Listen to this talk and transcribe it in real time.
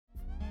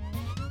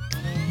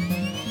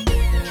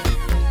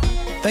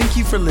Thank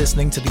you for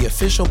listening to the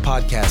official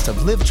podcast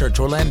of Live Church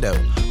Orlando,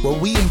 where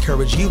we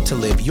encourage you to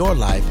live your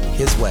life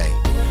His way.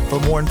 For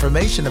more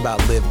information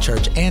about Live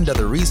Church and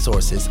other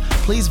resources,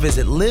 please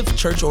visit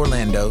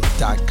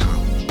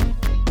livechurchorlando.com.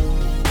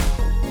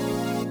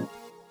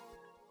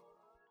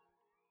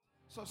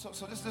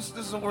 So this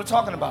is what we're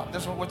talking about.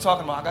 This is what we're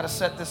talking about. I got to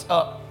set this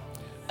up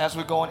as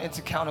we're going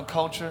into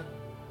counterculture.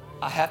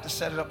 I have to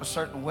set it up a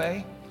certain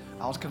way.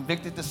 I was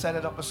convicted to set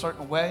it up a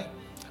certain way.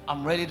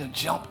 I'm ready to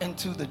jump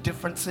into the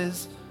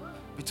differences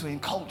between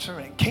culture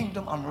and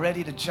kingdom. I'm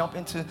ready to jump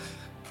into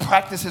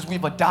practices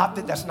we've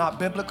adopted that's not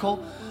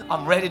biblical.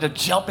 I'm ready to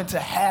jump into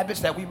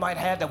habits that we might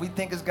have that we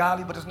think is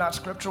godly, but it's not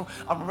scriptural.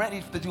 I'm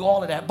ready to do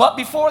all of that. But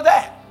before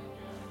that,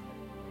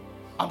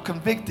 I'm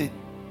convicted.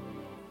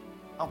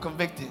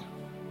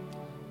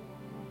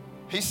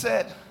 He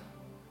said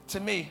to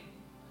me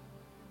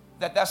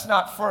that that's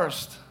not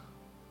first.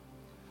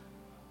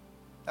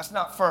 That's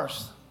not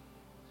first.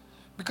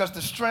 Because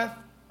the strength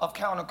of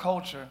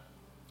counterculture,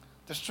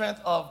 the strength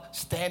of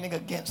standing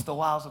against the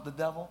wiles of the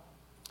devil,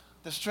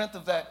 the strength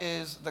of that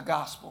is the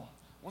gospel.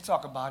 We'll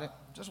talk about it.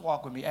 Just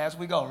walk with me as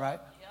we go, right?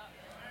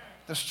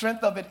 The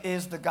strength of it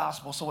is the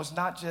gospel. So it's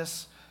not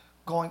just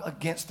going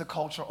against the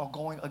culture or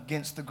going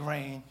against the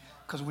grain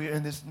because we're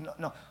in this.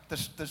 No.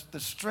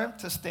 The strength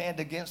to stand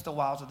against the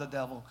wiles of the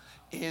devil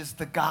is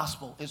the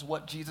gospel, is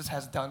what Jesus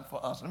has done for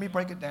us. Let me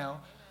break it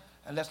down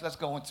and let's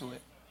go into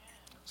it.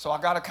 So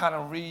I got to kind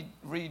of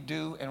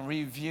redo and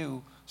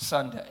review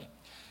Sunday.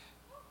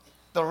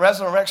 The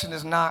resurrection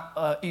is not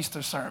an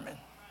Easter sermon.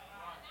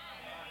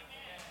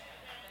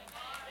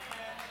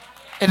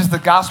 It is the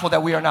gospel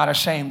that we are not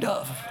ashamed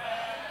of.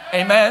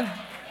 Amen?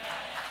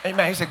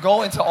 Amen. He said,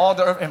 go into all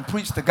the earth and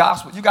preach the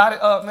gospel. You got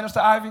it,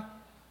 Minister Ivy?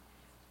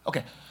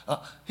 Okay.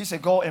 He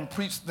said, go and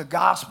preach the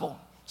gospel.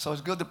 So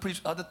it's good to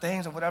preach other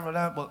things and whatever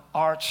that, but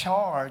our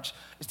charge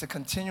is to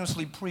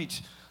continuously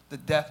preach the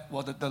death,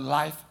 well, the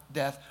life,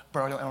 death,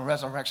 burial, and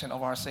resurrection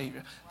of our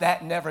Savior.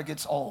 That never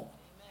gets old.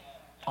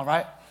 All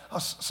right?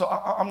 So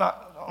I'm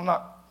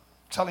not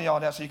telling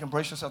y'all that so you can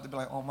brace yourself to be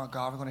like, oh my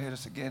God, we're going to hear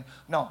this again.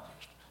 No,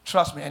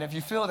 trust me. And if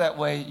you feel that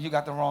way, you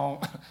got the wrong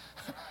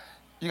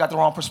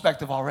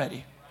perspective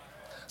already.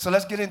 So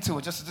let's get into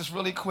it. Just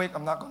really quick.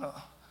 I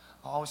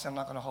always say I'm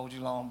not going to hold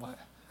you long, but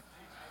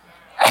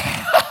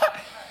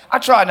I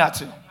try not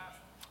to.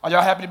 Are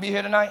y'all happy to be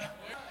here tonight?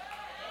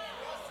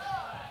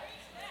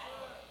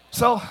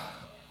 So,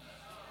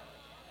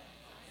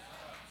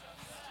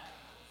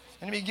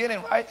 in the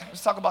beginning, right?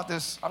 Let's talk about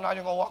this. I'm not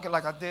even going to walk it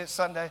like I did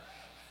Sunday.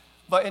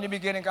 But in the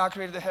beginning, God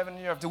created the heaven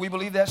and the earth. Do we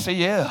believe that? Say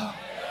yeah.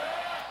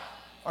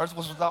 Earth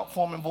was without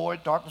form and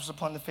void. Darkness was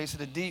upon the face of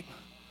the deep.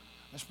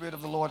 The Spirit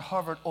of the Lord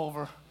hovered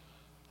over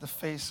the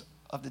face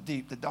of the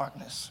deep, the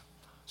darkness.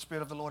 The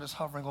Spirit of the Lord is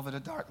hovering over the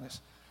darkness.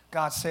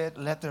 God said,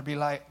 let there be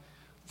light.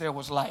 There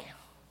was light,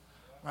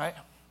 right?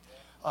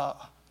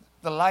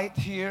 The light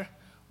here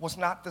was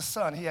not the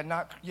sun. He had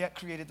not yet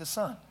created the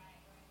sun.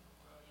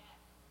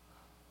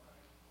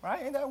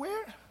 Right? Ain't that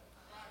weird?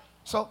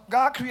 So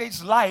God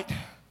creates light,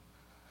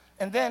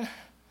 and then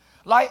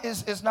light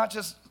is not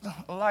just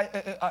light.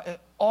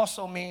 It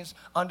also means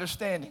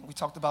understanding. We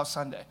talked about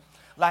Sunday.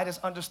 Light is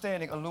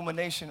understanding,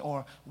 illumination,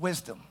 or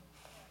wisdom.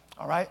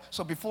 All right?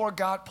 So before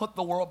God put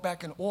the world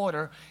back in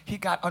order, He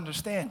got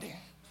understanding.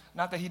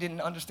 Not that He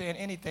didn't understand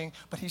anything,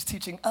 but He's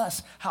teaching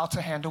us how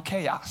to handle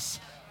chaos.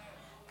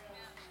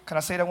 Can I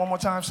say that one more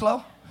time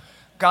slow?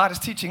 God is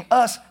teaching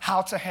us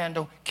how to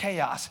handle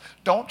chaos.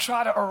 Don't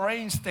try to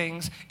arrange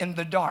things in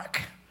the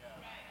dark.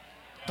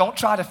 Don't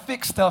try to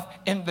fix stuff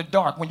in the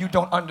dark when you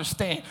don't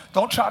understand.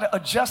 Don't try to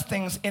adjust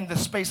things in the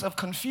space of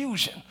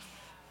confusion.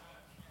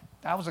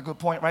 That was a good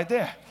point right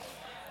there.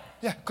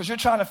 Yeah, because you're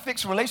trying to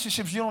fix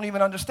relationships you don't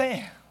even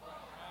understand.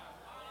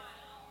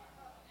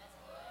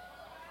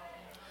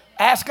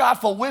 Ask God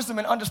for wisdom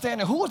and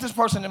understanding. Who is this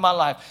person in my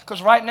life?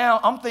 Because right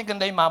now, I'm thinking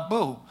they my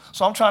boo.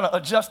 So I'm trying to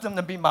adjust them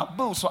to be my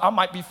boo. So I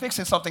might be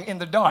fixing something in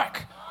the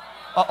dark.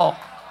 Uh-oh.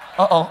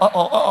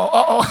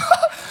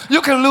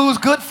 You can lose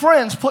good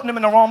friends putting them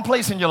in the wrong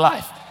place in your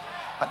life.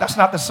 That's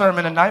not the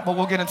sermon tonight, but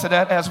we'll get into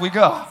that as we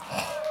go.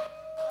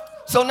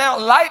 So now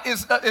light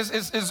is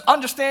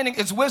understanding,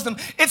 it's wisdom.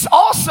 It's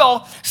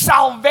also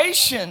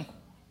salvation.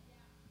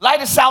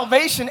 Light is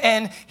salvation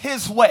and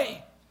His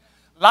way.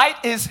 Light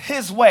is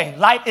His way.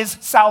 Light is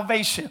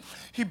salvation.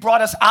 He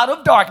brought us out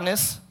of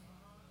darkness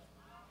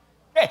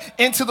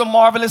into the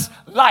marvelous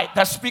light.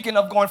 That's speaking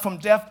of going from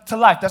death to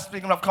life. That's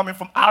speaking of coming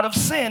from out of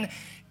sin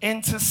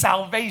into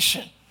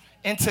salvation,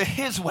 into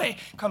His way.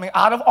 Coming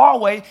out of our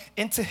way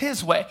into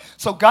His way.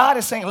 So God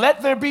is saying,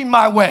 let there be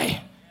my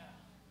way.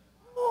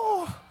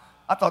 Ooh,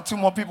 I thought 2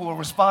 more people would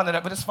respond to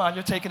that, but it's fine.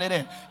 You're taking it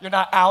in. You're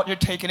not out. You're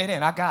taking it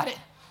in. I got it.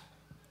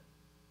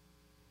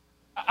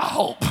 I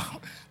hope.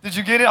 Did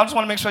you get it? I just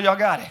want to make sure y'all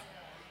got it.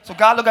 So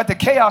God looked at the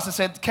chaos and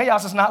said,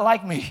 chaos is not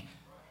like me.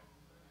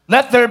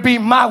 Let there be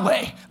my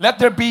way. Let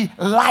there be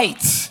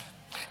light.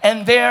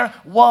 And there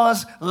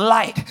was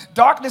light.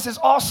 Darkness is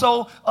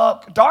also,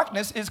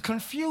 darkness is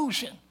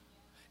confusion,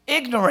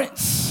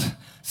 ignorance,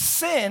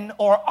 sin,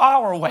 or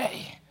our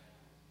way.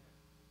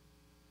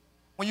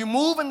 When you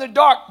move in the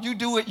dark, you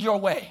do it your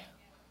way.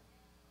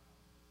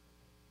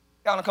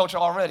 Counterculture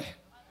already.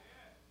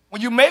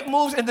 When you make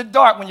moves in the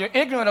dark, when you're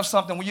ignorant of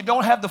something, when you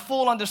don't have the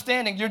full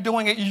understanding, you're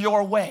doing it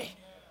your way.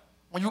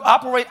 When you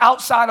operate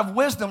outside of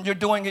wisdom, you're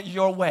doing it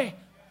your way.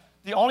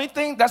 The only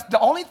thing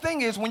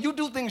is when you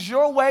do things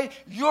your way,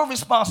 you're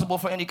responsible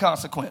for any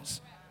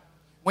consequence.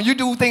 When you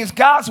do things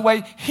God's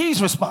way,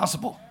 he's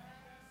responsible.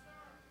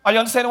 Are you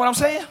understanding what I'm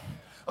saying?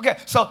 Okay,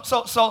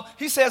 so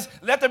he says,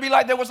 let there be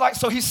light, there was light.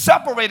 So he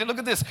separated, look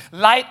at this,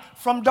 light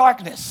from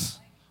darkness.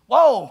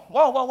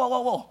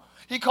 Whoa.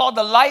 He called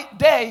the light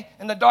day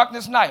and the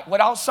darkness night.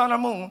 Without sun or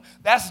moon,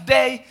 that's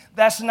day,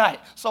 that's night.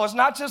 So it's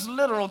not just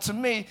literal to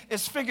me,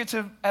 it's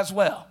figurative as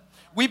well.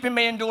 Weeping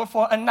may endure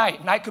for a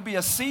night. Night could be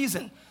a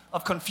season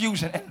of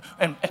confusion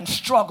and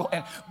struggle.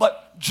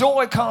 But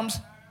joy comes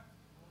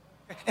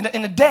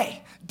in the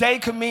day. Day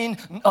could mean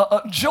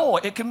joy.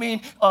 It could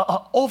mean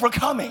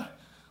overcoming.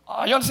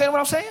 You understand what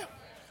I'm saying?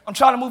 I'm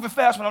trying to move it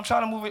fast, but I'm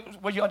trying to move it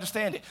where you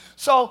understand it.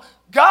 So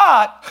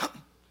God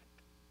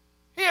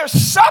here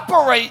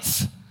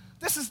separates.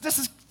 This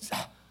is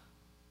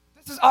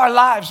our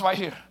lives right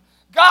here.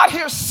 God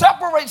here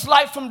separates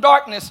light from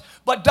darkness,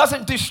 but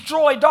doesn't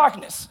destroy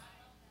darkness.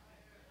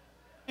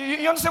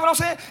 You understand what I'm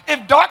saying?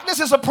 If darkness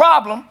is a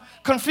problem,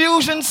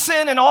 confusion,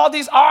 sin, and all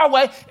these our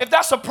way, if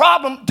that's a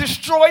problem,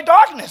 destroy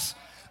darkness.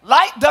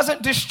 Light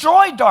doesn't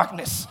destroy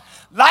darkness.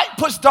 Light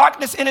puts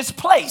darkness in its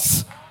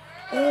place.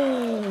 Ooh.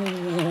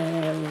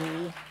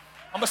 I'm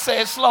going to say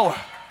it slower.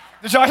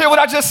 Did y'all hear what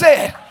I just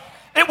said?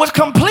 It was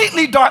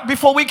completely dark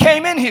before we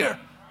came in here.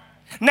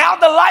 Now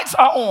the lights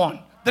are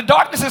on. The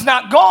darkness is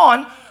not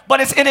gone,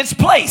 but it's in its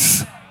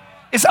place.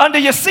 It's under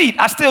your seat.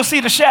 I still see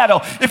the shadow.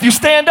 If you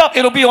stand up,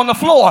 it'll be on the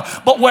floor.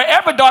 But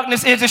wherever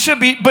darkness is, it should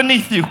be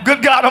beneath you.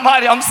 Good God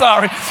Almighty, I'm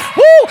sorry.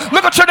 Woo!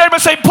 Look at your neighbor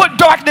and say, put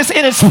darkness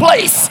in its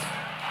place.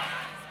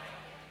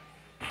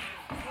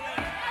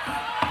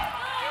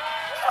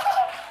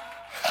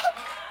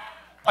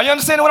 Are you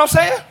understanding what I'm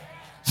saying?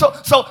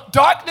 So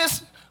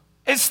darkness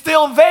is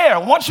still there.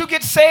 Once you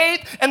get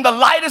saved and the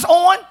light is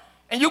on,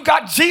 and you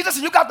got Jesus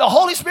and you got the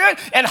Holy Spirit,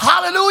 and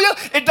hallelujah,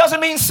 it doesn't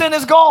mean sin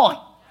is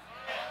gone.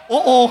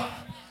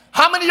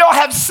 How many of y'all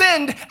have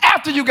sinned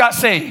after you got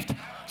saved?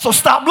 So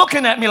stop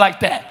looking at me like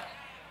that.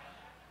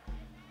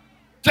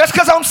 Just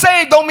because I'm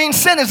saved don't mean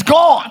sin is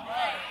gone.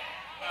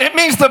 It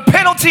means the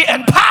penalty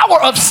and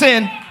power of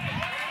sin,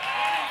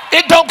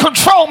 it don't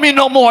control me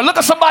no more. Look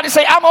at somebody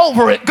say, I'm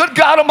over it. Good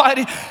God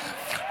Almighty.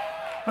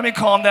 Let me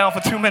calm down for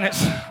 2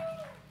 minutes.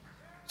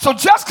 So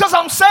just because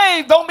I'm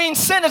saved don't mean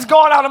sin is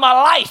gone out of my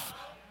life.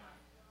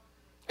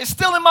 It's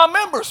still in my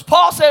members.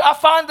 Paul said, I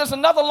find there's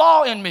another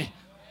law in me.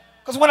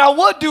 Because when I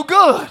would do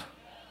good,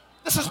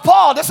 this is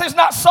Paul. This is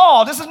not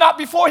Saul. This is not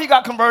before he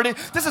got converted.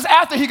 This is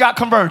after he got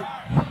converted.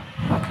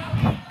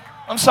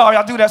 I'm sorry,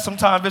 I do that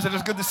sometimes.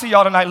 It's good to see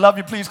y'all tonight. Love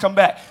you. Please come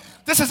back.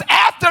 This is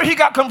after he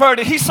got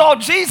converted. He saw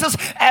Jesus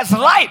as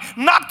light,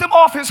 knocked him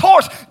off his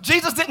horse.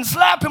 Jesus didn't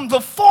slap him.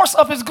 The force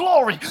of his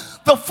glory,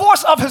 the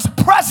force of his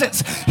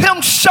presence,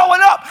 him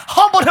showing up,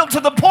 humbled him to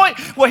the point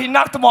where he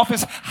knocked him off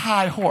his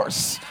high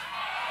horse.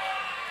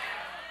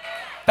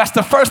 That's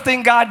the first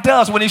thing God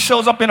does when he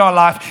shows up in our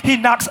life. He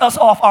knocks us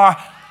off our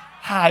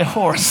high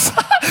horse.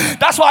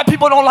 That's why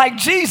people don't like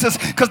Jesus,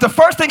 because the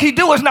first thing he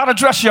do is not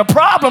address your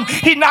problem.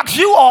 He knocks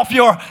you off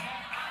your...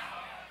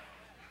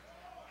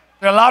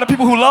 There are a lot of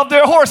people who love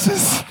their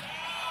horses,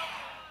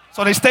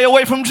 so they stay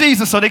away from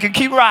Jesus so they can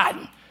keep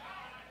riding.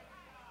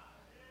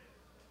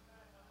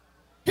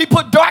 He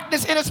put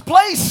darkness in its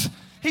place.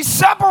 He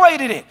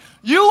separated it.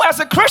 You as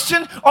a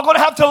Christian are going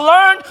to have to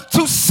learn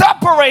to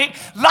separate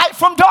light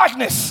from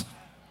darkness.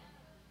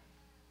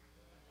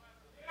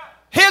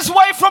 His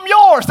way from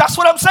yours. That's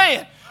what I'm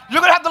saying.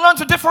 You're going to have to learn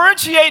to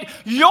differentiate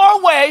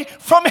your way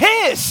from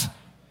his,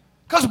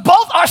 because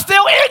both are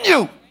still in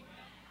you.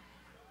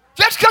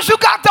 Just because you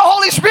got the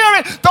Holy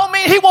Spirit don't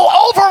mean he will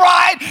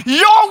override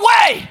your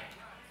way.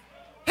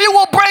 He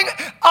will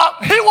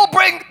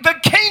bring the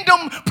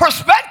kingdom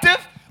perspective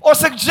or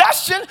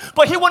suggestion,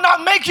 but he will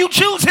not make you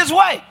choose his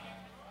way.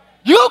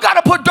 You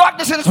got to put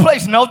darkness in its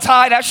place. No,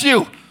 Ty, that's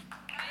you.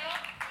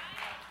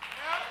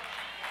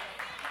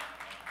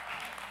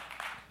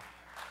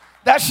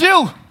 That's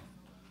you.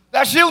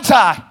 That's you,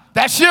 Ty.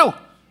 That's you.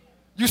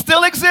 You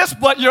still exist,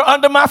 but you're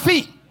under my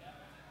feet.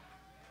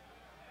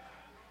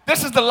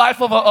 This is the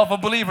life of a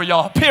believer,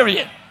 y'all,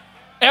 period.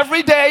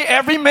 Every day,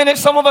 every minute,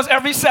 some of us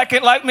every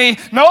second like me.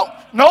 Nope.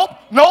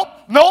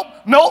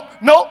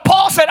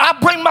 Paul said, I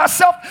bring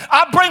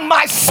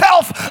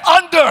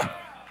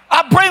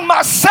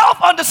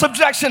myself under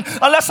subjection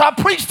unless I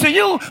preach to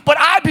you, but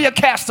I be a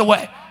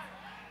castaway.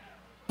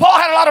 Paul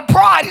had a lot of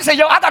pride. He said,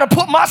 I got to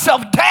put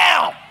myself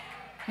down.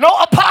 No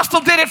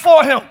apostle did it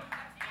for him.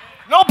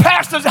 No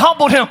pastors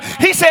humbled him.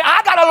 He said,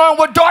 I got to learn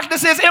what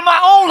darkness is in my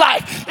own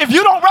life. If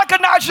you don't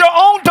recognize your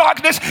own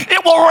darkness,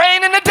 it will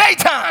rain in the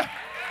daytime.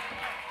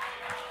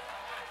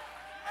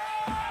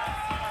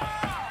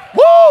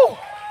 Woo!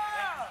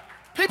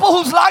 People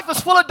whose life is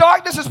full of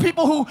darkness is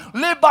people who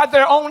live by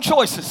their own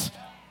choices.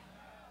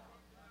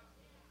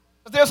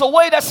 But there's a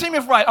way that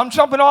seemeth right. I'm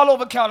jumping all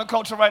over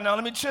counterculture right now.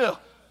 Let me chill.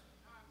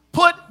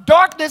 Put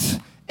darkness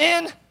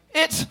in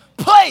its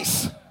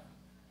place.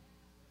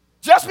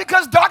 Just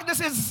because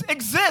darkness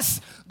exists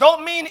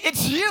don't mean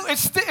it's you.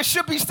 It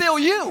should be still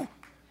you.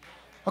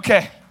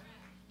 Okay.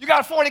 You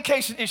got a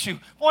fornication issue.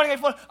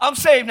 I'm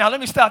saved now. Let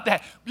me stop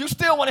that. You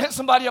still want to hit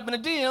somebody up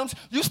in the DMs.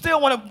 You still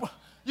want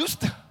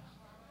to.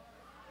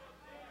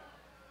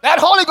 That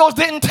Holy Ghost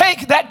didn't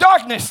take that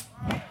darkness.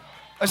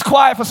 It's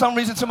quiet for some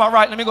reason to my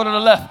right. Let me go to the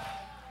left.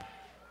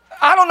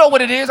 I don't know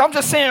what it is. I'm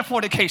just saying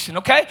fornication,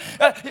 okay?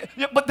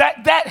 But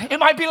that it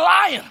might be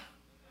lying.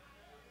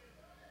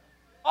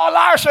 All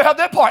liars shall have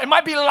their part. It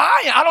might be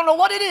lying. I don't know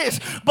what it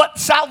is. But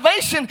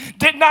salvation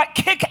did not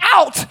kick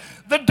out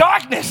the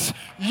darkness.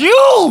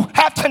 You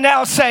have to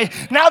now say,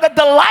 now that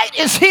the light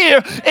is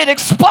here, it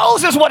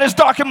exposes what is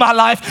dark in my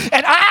life,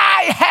 and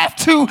I have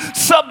to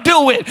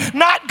subdue it.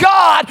 Not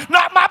God,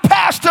 not my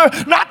pastor,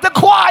 not the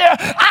choir.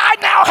 I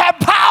now have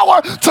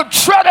power to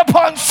tread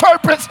upon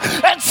serpents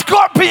and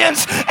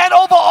scorpions and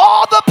over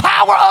all the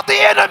power of the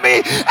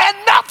enemy, and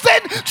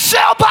nothing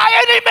shall by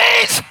any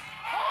means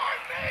harm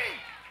me.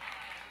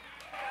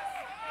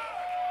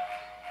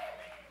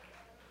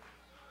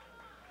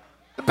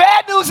 The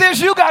bad news is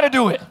you got to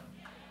do it.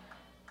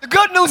 The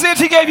good news is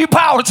he gave you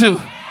power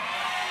to.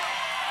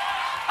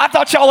 I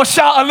thought y'all would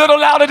shout a little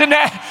louder than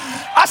that.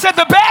 I said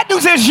the bad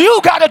news is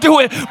you got to do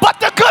it. But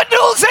the good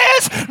news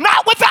is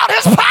not without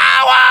his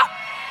power.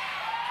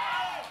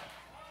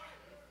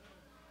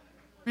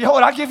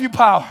 Behold, I give you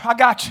power. I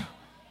got you.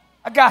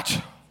 I got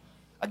you.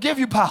 I give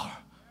you power.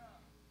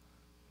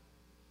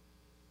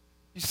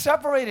 You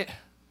separated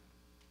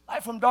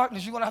light from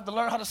darkness. You're going to have to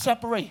learn how to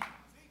separate.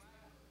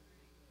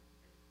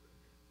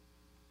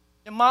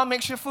 Your mom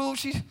makes your food.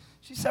 She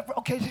separate.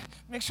 Okay,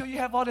 make sure you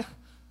have all the.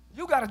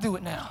 You got to do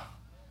it now.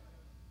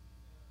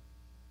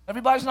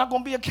 Everybody's not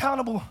going to be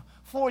accountable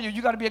for you.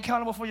 You got to be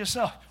accountable for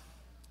yourself.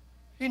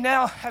 He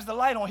now has the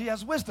light on. He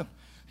has wisdom.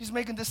 He's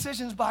making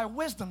decisions by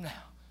wisdom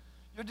now.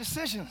 Your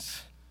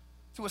decisions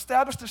to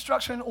establish the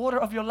structure and order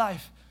of your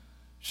life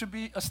should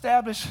be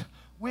established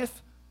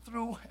with,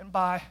 through, and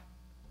by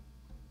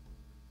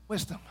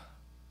wisdom.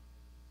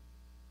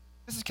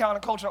 This is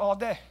counterculture all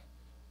day.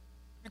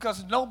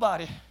 Because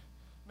nobody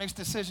makes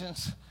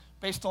decisions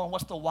based on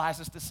what's the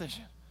wisest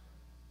decision.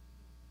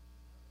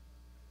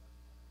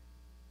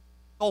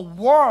 The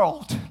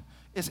world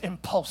is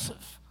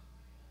impulsive.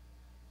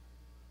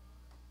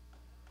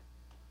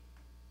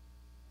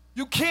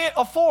 You can't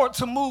afford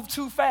to move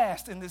too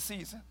fast in this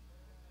season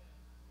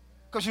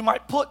because you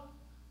might put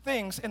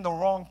things in the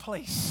wrong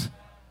place.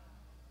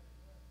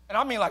 And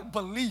I mean like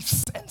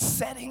beliefs and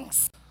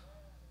settings,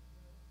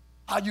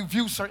 how you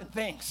view certain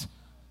things.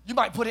 You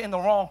might put it in the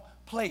wrong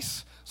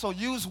place. So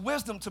use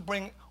wisdom to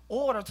bring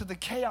order to the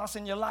chaos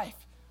in your life.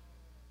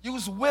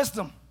 Use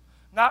wisdom,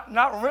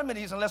 not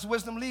remedies unless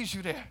wisdom leads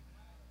you there.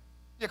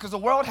 Yeah, because the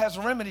world has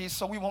remedies,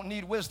 so we won't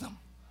need wisdom.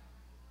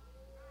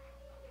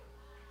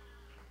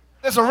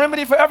 There's a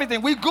remedy for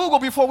everything. We Google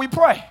before we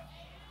pray.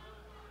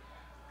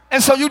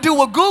 And so you do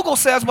what Google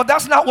says, but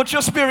that's not what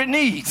your spirit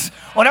needs,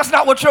 or that's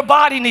not what your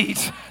body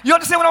needs. You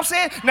understand what I'm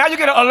saying? Now you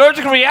get an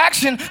allergic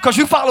reaction because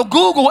you follow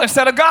Google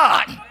instead of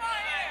God.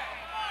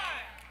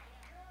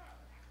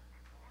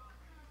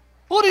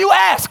 Who do you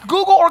ask,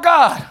 Google or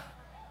God?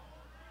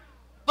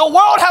 The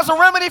world has a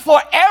remedy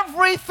for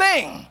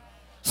everything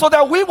so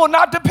that we will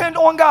not depend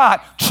on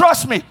God.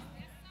 Trust me.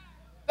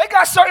 They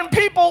got certain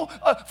people,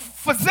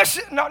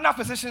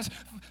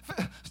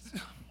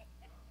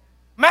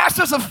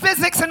 masters of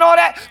physics and all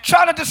that,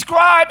 trying to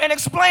describe and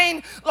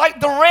explain like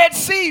the Red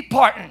Sea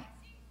parting.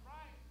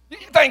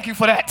 Thank you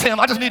for that, Tim.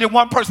 I just needed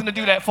one person to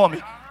do that for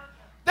me.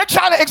 They're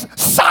trying to,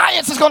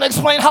 science is going to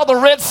explain how the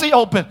Red Sea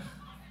opened.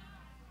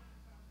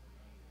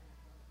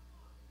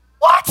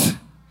 What?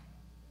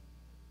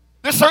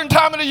 There's a certain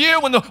time of the year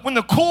when the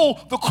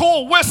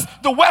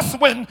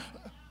west wind,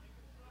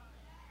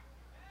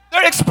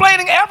 they're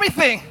explaining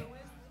everything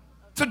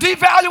to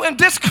devalue and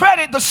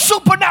discredit the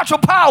supernatural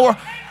power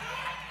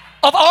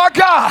of our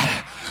God.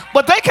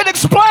 But they can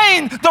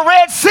explain the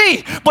Red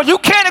Sea, but you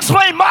can't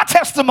explain my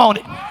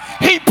testimony.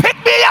 He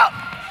picked me up,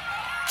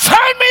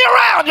 turned me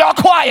around, y'all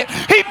quiet.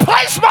 He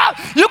placed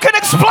you can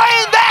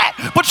explain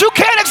that, but you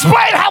can't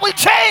explain how he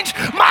changed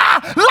my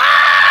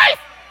life.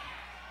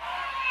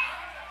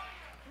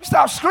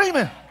 Stop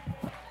screaming.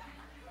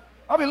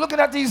 I'll be looking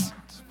at these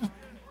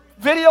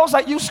videos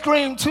like you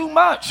scream too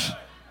much.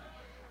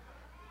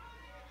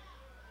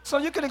 So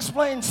you can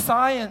explain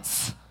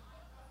science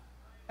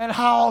and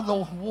how the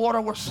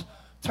water was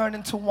turned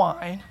into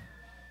wine.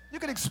 You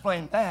can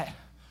explain that.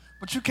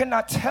 But you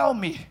cannot tell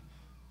me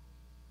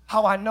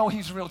how I know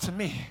he's real to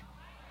me.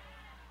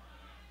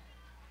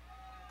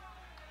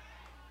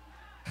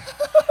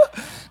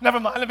 Never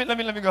mind. Let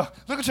me go.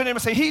 Look at your neighbor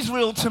and say, he's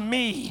real to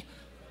me.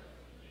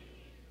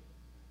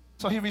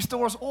 So he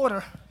restores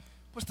order,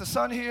 puts the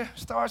sun here,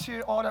 stars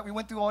here, all that. We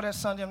went through all that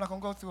Sunday. I'm not going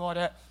to go through all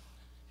that.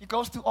 He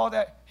goes through all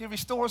that. He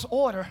restores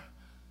order,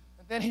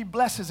 and then he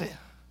blesses it.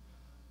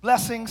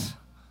 Blessings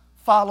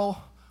follow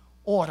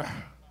order.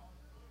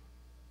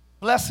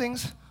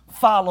 Blessings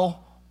follow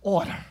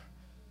order.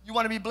 You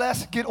want to be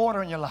blessed? Get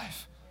order in your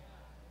life.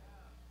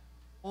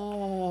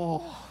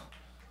 Oh,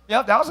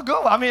 yep, that was a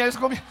good one. I mean, it's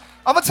going to be,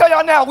 I'm going to tell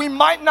y'all now, we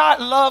might not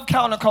love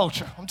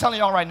counterculture. I'm telling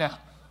y'all right now.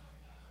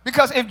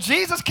 Because if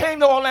Jesus came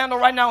to Orlando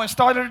right now and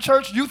started a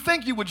church, you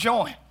think you would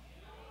join.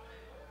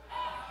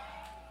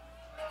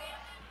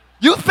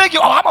 You think,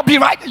 I'm going to be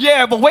right there.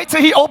 Yeah, but wait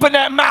till he opened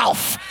that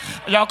mouth.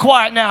 Y'all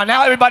quiet now.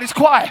 Now everybody's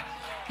quiet.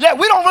 Yeah,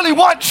 we don't really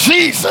want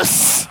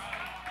Jesus.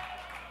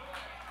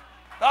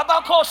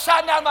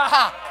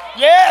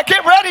 Yeah,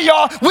 get ready,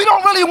 y'all. We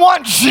don't really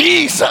want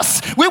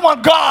Jesus. We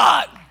want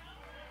God.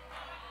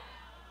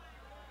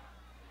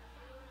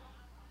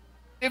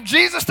 If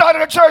Jesus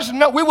started a church,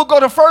 no, we will go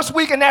the first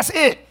week and that's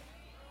it.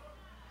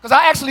 Because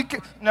I actually,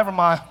 never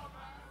mind.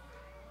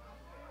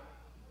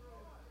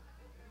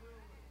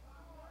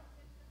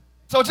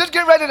 So just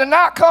get ready to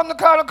not come to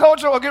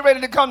counterculture or get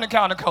ready to come to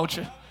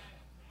counterculture.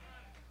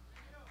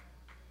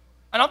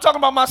 And I'm talking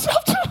about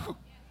myself too.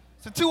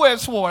 It's a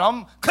two-edged sword.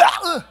 I'm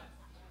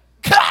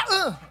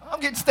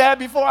getting stabbed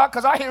before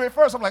because I hear it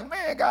first. I'm like,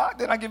 man, God,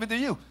 then I give it to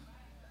you.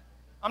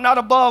 I'm not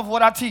above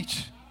what I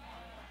teach.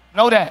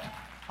 Know that.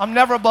 I'm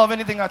never above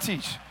anything I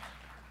teach.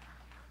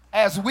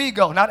 As we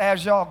go, not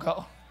as y'all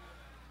go.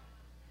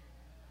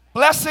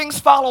 Blessings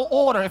follow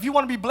order. If you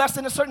want to be blessed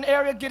in a certain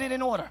area, get it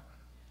in order.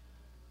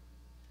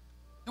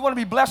 You want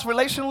to be blessed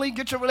relationally,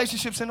 get your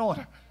relationships in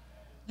order.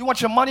 You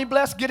want your money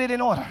blessed, get it in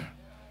order.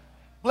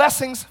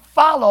 Blessings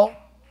follow.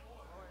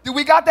 Do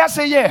we got that?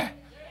 Say yeah.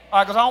 All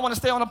right, because I don't want to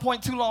stay on a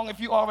point too long if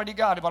you already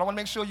got it, but I want to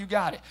make sure you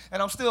got it.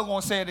 And I'm still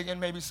going to say it again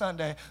maybe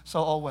Sunday,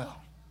 so oh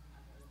well.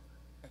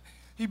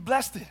 He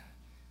blessed it.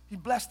 He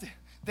blessed it.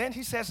 Then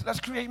he says, let's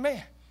create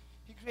man.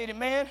 He created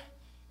man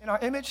in our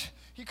image.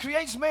 He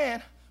creates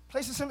man,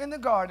 places him in the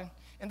garden,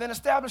 and then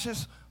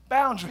establishes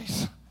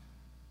boundaries,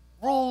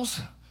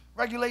 rules,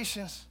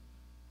 regulations,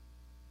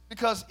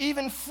 because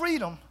even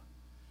freedom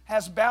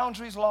has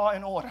boundaries, law,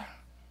 and order.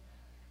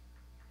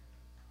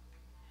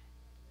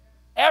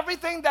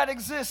 Everything that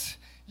exists,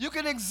 you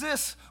can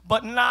exist,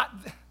 but not.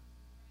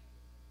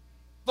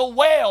 The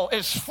whale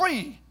is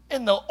free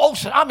in the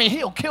ocean. I mean,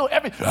 he'll kill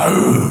every.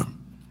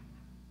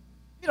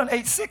 He done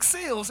ate 6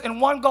 seals in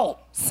one go.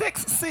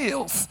 6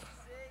 seals. 6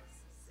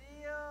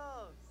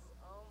 seals.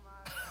 Oh my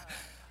God.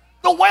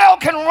 The whale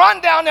can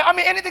run down there. I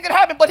mean, anything can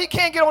happen, but he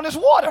can't get on this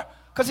water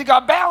because he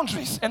got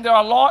boundaries, and there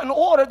are law and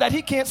order that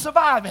he can't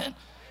survive in.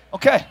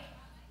 Okay.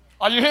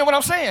 Are you hearing what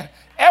I'm saying?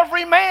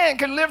 Every man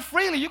can live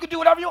freely. You can do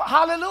whatever you want.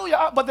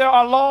 Hallelujah. But there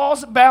are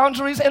laws,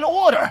 boundaries, and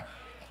order.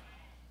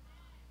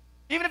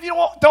 Even if you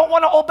don't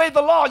want to obey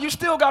the law, you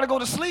still got to go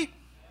to sleep.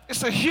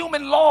 It's a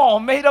human law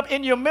made up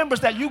in your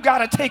members that you got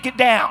to take it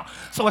down.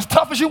 So as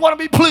tough as you want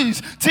to be,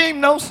 please, team,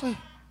 no sleep.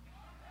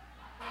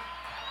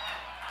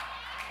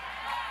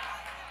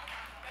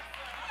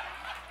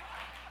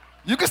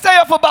 You can stay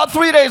up for about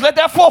 3 days. Let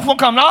that 4th one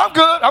come. No, I'm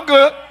good. I'm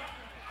good.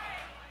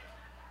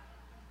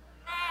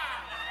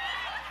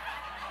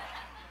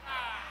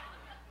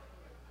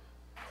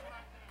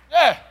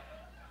 Yeah.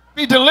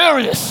 Be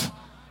delirious.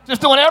 Just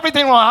doing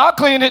everything wrong. I'll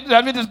clean it.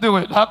 Let me just do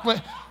it.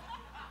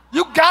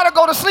 You got to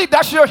go to sleep.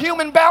 That's your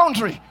human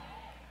boundary.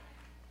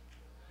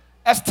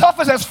 As tough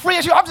as free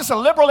as you, I'm just a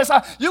liberalist.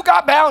 You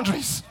got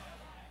boundaries.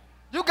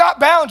 You got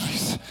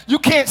boundaries. You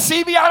can't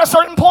see beyond a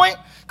certain point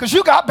because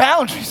you got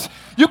boundaries.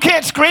 You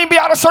can't scream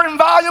beyond a certain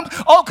volume.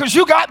 Oh, because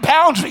you got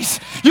boundaries.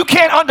 You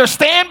can't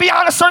understand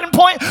beyond a certain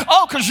point.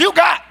 Oh, because you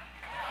got.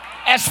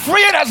 As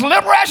free and as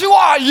liberal as you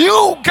are,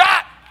 you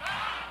got.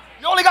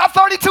 You only got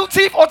 32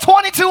 teeth or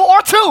 22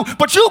 or 2,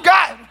 but you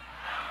got.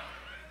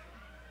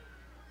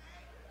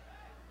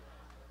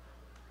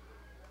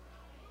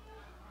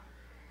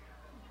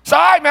 It's all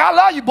right, man. I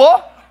love you,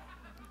 boy.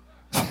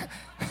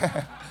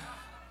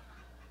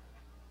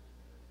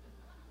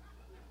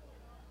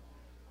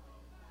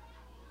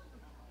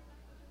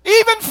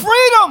 Even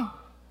freedom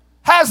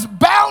has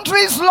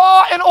boundaries,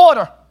 law, and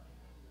order.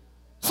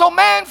 So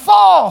man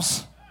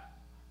falls.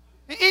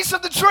 He eats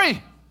of the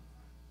tree.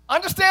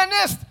 Understand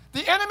this.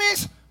 The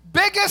enemy's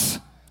biggest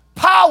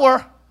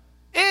power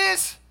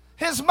is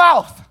his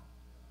mouth.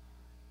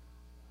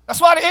 That's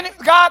why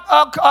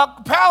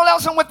God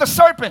parallels him with the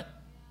serpent.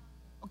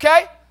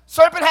 Okay?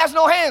 Serpent has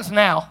no hands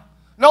now,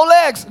 no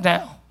legs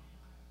now.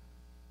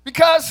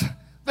 Because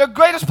their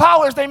greatest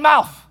power is their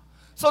mouth.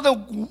 So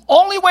the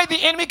only way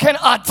the enemy can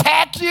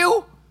attack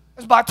you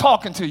is by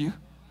talking to you.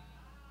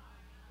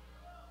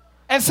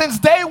 And since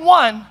day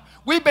one,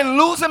 we've been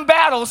losing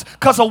battles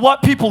because of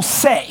what people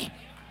say.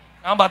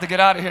 I'm about to get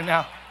out of here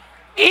now.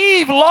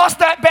 Eve lost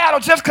that battle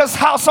just because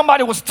how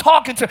somebody was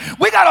talking to her.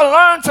 We got to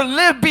learn to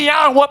live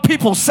beyond what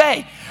people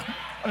say.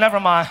 Never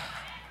mind.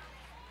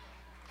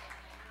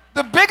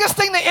 The biggest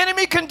thing the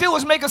enemy can do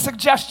is make a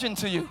suggestion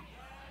to you.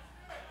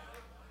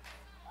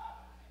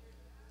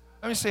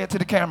 Let me say it to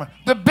the camera.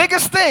 The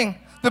biggest thing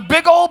the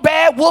big old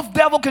bad wolf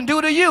devil can do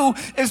to you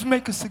is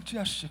make a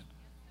suggestion.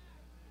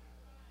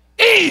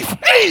 Eve,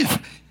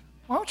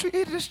 why don't you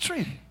eat of this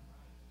tree?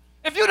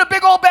 If you're the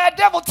big old bad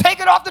devil, take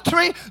it off the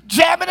tree,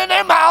 jam it in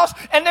their mouths,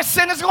 and the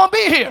sin is going to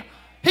be here.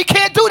 He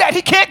can't do that.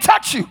 He can't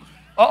touch you.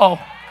 Uh-oh.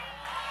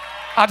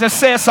 I just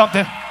said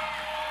something.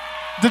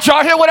 Did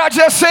y'all hear what I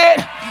just said?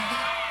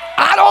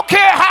 I don't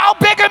care how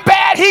big and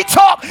bad he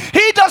talk.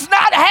 He does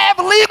not have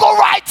legal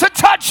right to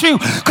touch you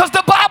because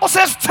the Bible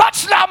says,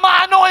 touch not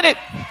my anointed.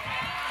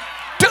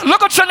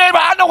 Look at your neighbor.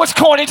 I know it's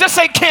corny. Just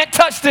say, can't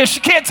touch this.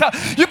 You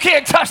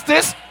can't touch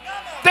this.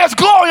 There's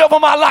glory over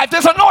my life.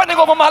 There's anointing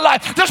over my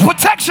life. There's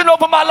protection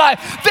over my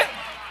life. There's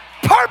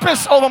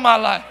purpose over my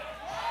life.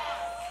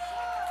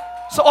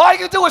 So all you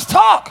can do is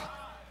talk.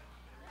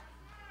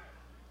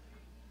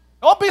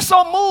 Don't be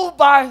so moved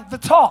by the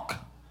talk.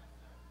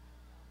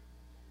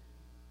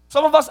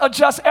 Some of us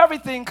adjust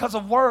everything because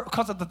of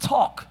the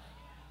talk.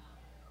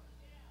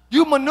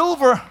 You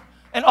maneuver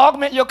and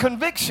augment your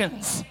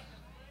convictions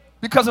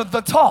because of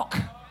the talk.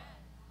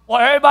 Well,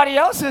 everybody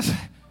else is,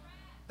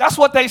 that's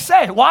what they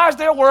say. Why is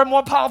their word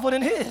more powerful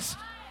than his?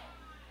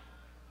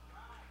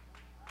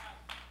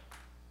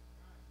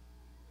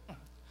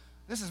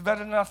 This is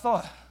better than I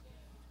thought.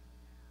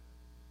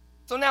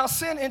 So now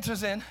sin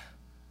enters in,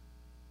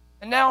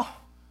 and now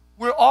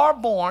we're all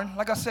born,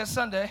 like I said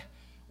Sunday,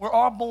 we're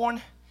all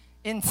born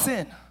in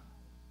sin.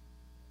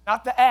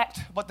 Not the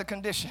act, but the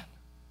condition.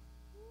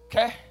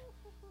 Okay?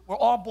 We're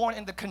all born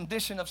in the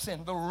condition of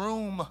sin, the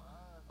room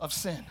of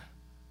sin.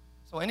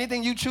 So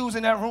anything you choose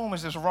in that room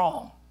is just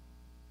wrong.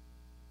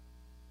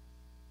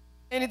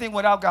 Anything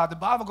without God. The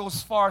Bible goes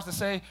as far as to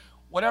say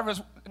whatever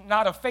is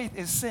not of faith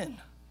is sin.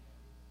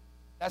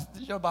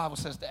 Your Bible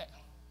says that.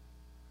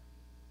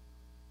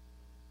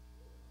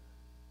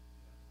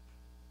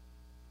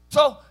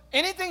 So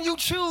anything you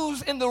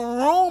choose in the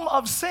room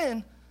of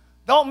sin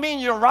don't mean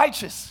you're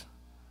righteous.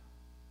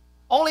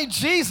 Only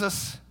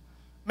Jesus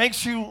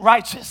makes you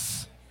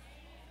righteous.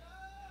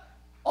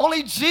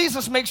 Only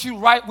Jesus makes you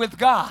right with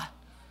God.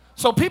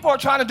 So people are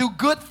trying to do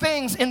good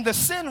things in the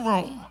sin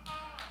room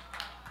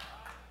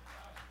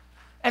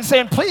and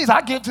saying, please,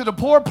 I give to the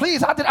poor,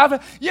 please.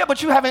 Yeah,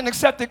 but you haven't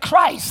accepted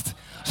Christ.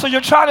 So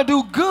you're trying to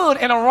do good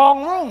in a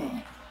wrong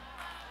room.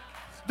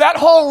 That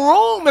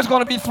whole room is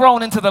going to be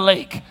thrown into the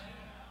lake.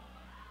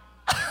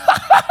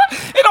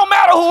 It don't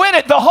matter who in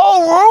it. The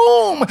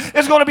whole room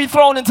is going to be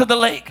thrown into the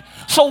lake.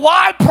 So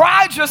why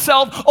pride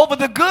yourself over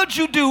the good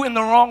you do in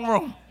the wrong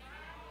room?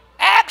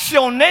 Ask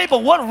your neighbor,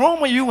 what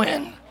room are you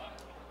in?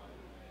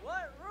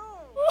 What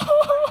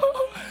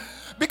room?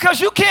 Because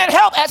you can't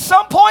help at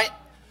some point.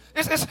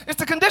 It's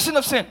the condition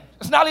of sin.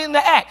 It's not even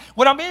the act.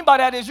 What I mean by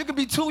that is you could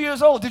be 2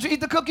 years old. Did you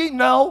eat the cookie?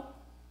 No.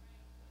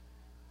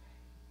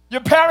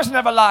 Your parents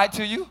never lied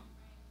to you.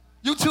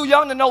 You're too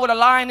young to know what a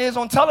lion is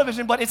on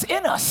television, but it's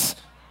in us.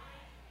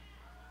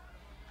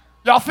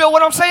 Y'all feel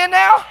what I'm saying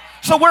now?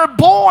 So we're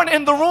born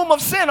in the room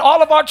of sin.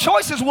 All of our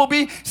choices will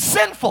be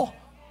sinful.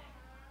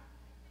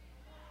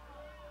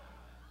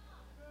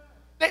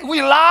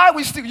 We lie,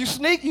 we steal, you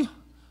sneak,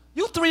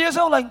 you 3 years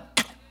old, like,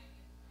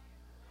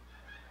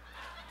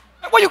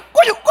 where you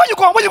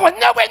going? Where you going?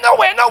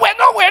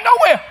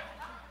 Nowhere.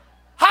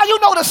 How you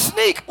know to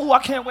sneak? Oh, I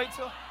can't wait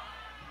till.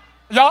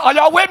 Are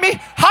y'all with me?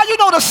 How you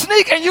know to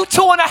sneak and you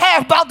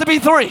 2.5 about to be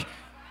 3?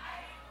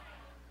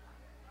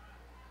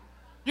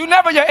 You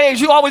never your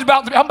age. You always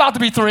about to be. I'm about to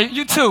be 3.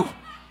 You 2.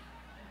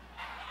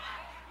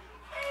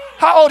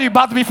 How old are you?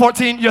 About to be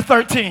 14. You're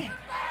 13.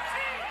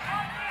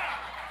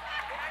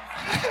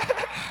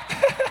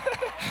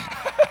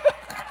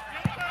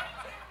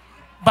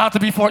 About to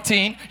be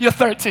 14. You're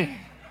 13.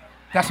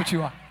 That's what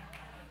you are.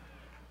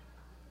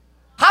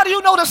 How do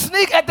you know to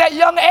sneak at that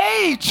young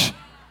age?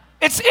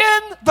 It's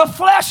in the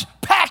flesh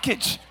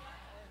package.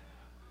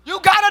 You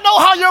got to know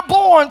how you're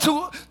born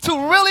to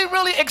really,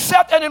 really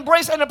accept and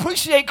embrace and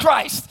appreciate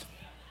Christ.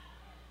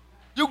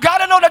 You got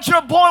to know that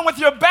you're born with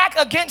your back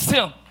against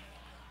him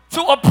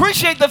to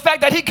appreciate the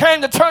fact that he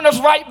came to turn us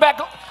right back.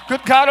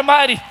 Good God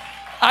Almighty.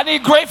 I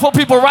need grateful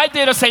people right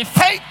there to say,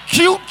 thank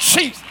you,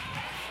 Jesus.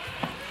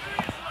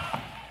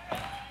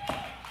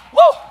 Woo!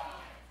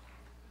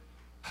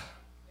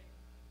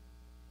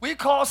 We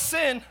call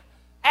sin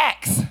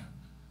acts.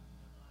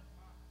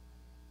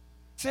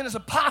 Sin is a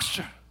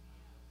posture.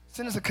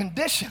 Sin is a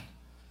condition.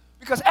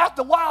 Because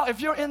after a while, if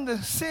you're in the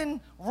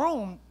sin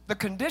room, the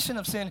condition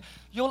of sin,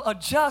 you'll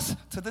adjust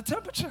to the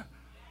temperature.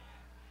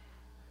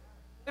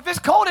 If it's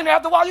cold in there,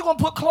 after a while, you're going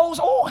to put clothes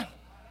on.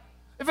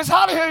 If it's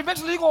hot in here,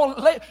 eventually you're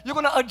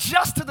going to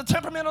adjust to the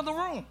temperament of the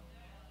room.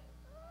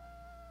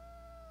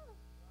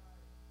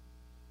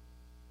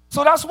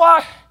 So that's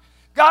why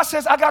God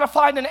says, I got to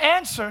find an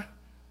answer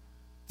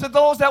to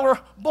those that were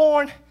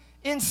born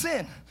in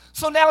sin.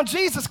 So now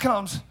Jesus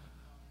comes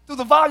through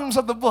the volumes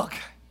of the book.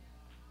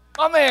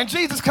 My man,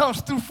 Jesus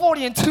comes through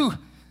 42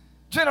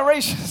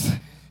 generations.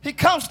 He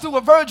comes through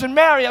a Virgin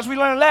Mary, as we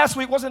learned last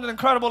week. Wasn't it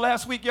incredible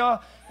last week,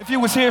 y'all? If you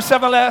was here,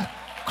 7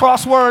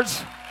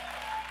 crosswords.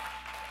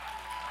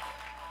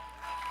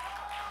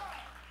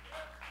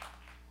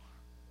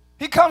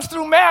 He comes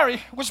through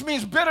Mary, which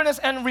means bitterness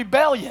and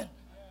rebellion.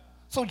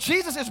 So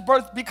Jesus is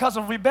birthed because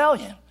of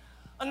rebellion.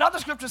 Another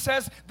scripture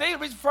says they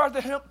refer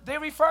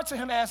to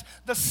him as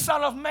the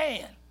Son of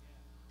Man.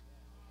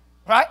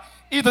 Right?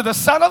 Either the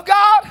Son of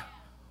God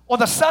or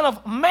the Son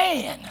of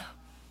Man.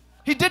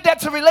 He did that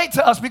to relate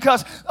to us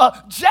because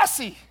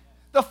Jesse,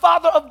 the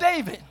father of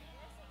David,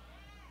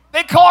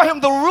 they call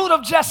him the root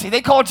of Jesse.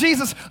 They call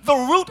Jesus the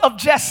root of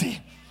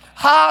Jesse.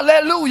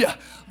 Hallelujah.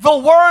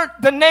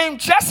 The name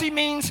Jesse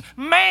means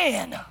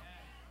man.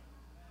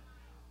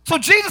 So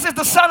Jesus is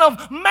the son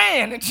of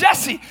man. And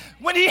Jesse,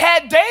 when he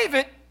had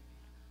David,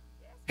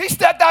 he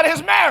stepped out of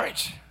his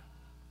marriage.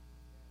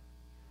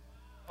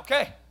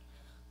 Okay.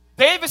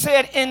 David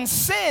said, in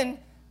sin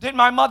did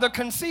my mother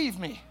conceive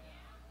me.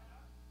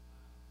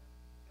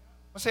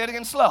 I'll say it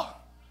again slow.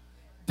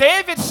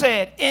 David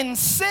said, in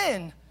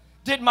sin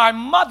did my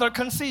mother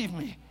conceive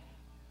me.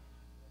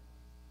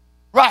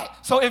 Right.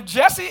 So if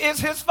Jesse is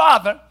his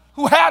father,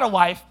 who had a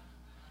wife,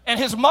 and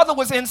his mother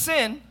was in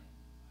sin,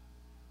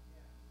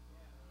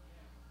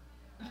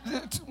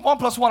 1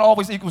 + 1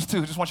 always equals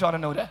 2. Just want y'all to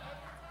know that.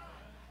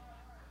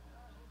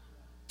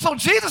 So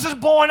Jesus is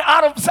born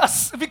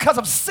because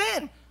of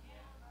sin.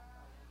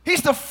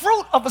 He's the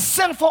fruit of a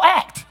sinful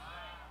act.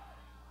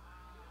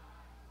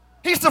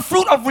 He's the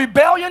fruit of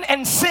rebellion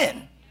and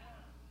sin.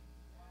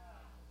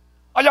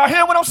 Are y'all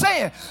hearing what I'm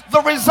saying?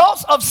 The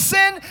results of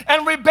sin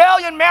and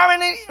rebellion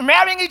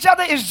marrying each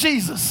other is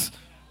Jesus.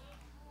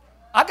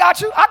 I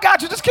got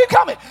you. Just keep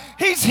coming.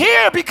 He's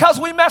here because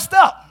we messed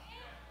up.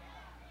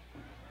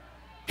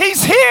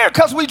 He's here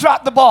because we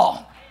dropped the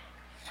ball.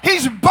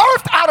 He's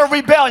birthed out of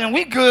rebellion.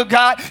 We good,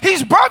 God.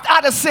 He's birthed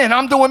out of sin.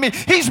 I'm doing me.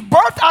 He's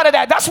birthed out of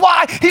that. That's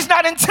why he's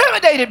not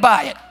intimidated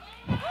by it.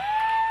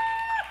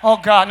 Oh,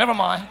 God, never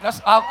mind.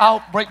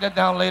 I'll break that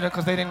down later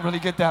because they didn't really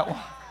get that one.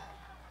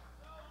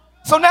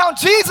 So now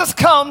Jesus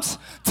comes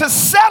to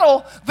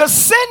settle the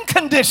sin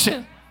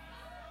condition.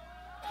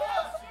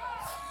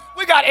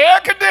 We got air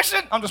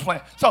conditioning. I'm just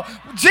playing. So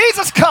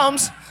Jesus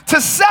comes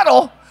to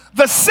settle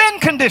the sin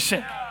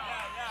condition.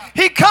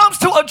 He comes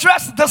to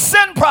address the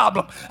sin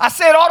problem. I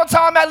say it all the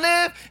time at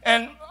Live,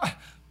 and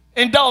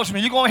indulge me.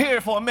 You're going to hear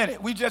it for a minute.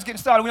 We just getting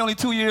started. We're only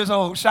 2 years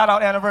old. Shout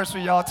out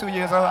anniversary, y'all. 2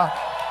 years old.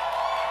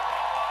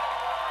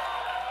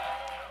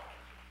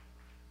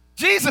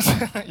 Jesus,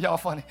 y'all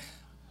funny.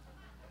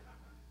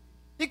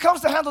 He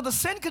comes to handle the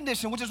sin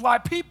condition, which is why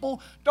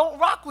people don't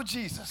rock with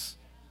Jesus.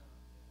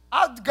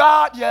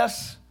 God,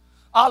 yes.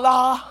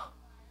 Allah,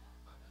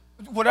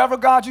 whatever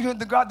God you hear,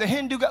 the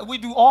Hindu God, we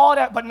do all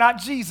that, but not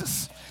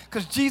Jesus.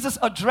 Because Jesus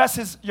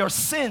addresses your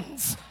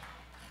sins.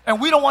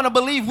 And we don't want to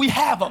believe we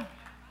have them.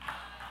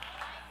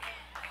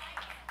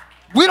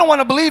 We don't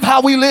want to believe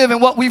how we live and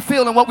what we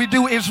feel and what we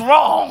do is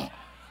wrong.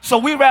 So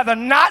we rather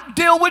not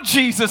deal with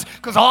Jesus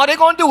because all they're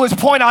going to do is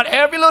point out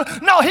every little...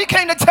 No, he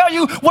came to tell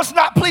you what's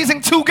not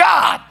pleasing to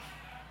God,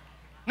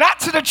 not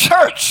to the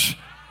church.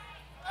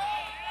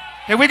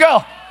 Here we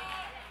go.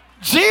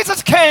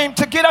 Jesus came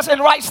to get us in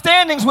right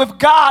standings with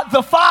God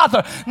the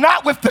Father,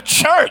 not with the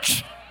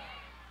church.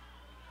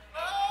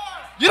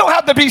 You don't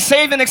have to be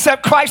saved and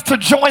accept Christ to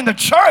join the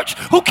church.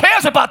 Who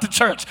cares about the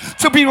church?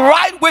 To be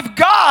right with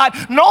God,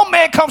 no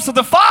man comes to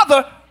the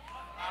Father.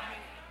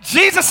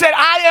 Jesus said,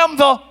 I am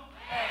the...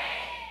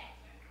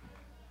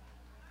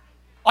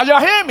 Are y'all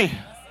hearing me?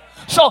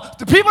 So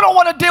the people don't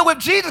want to deal with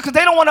Jesus because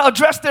they don't want to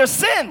address their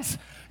sins.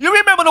 You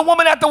remember the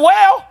woman at the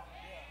well?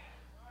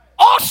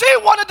 All she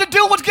wanted to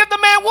do was give the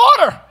man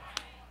water.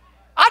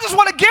 I just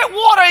want to get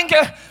water and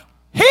get...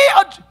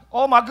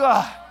 Oh my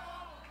God.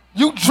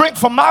 You drink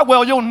from my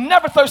well, you'll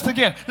never thirst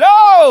again.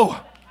 No.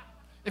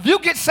 If you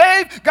get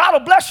saved, God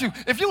will bless you.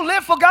 If you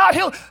live for God,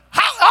 all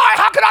right,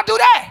 how can I do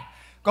that?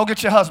 Go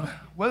get your husband.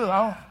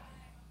 Well,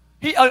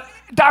 he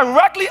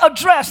directly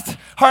addressed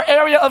her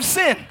area of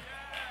sin.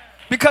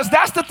 Because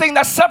that's the thing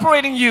that's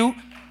separating you,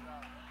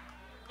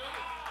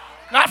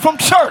 not from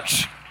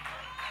church.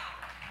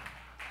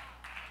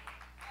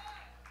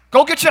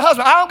 Go get your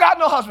husband. I don't got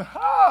no husband.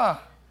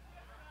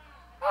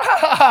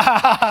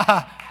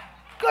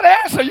 Good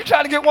answer. You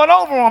trying to get one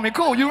over on me.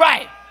 Cool, you're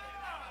right.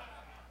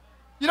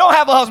 You don't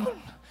have a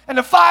husband. And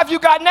the 5 you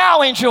got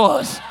now ain't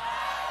yours.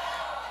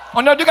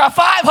 Oh, no, you got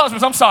 5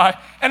 husbands. I'm sorry.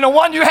 And the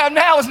one you have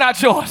now is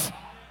not yours.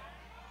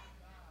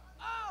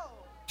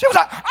 She was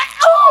like,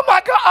 oh,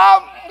 my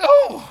God.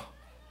 Oh,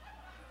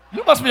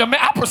 you must be a man.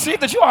 I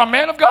perceive that you are a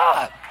man of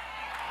God.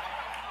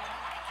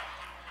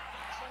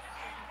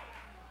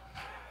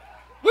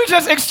 We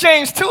just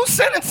exchanged 2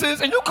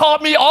 sentences, and you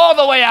called me all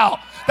the way out.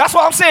 That's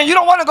what I'm saying. You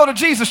don't want to go to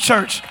Jesus'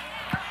 church.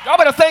 Y'all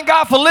better thank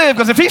God for Live,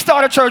 because if he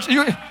started church,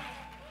 you're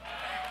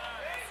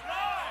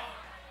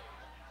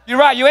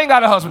right. You ain't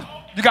got a husband.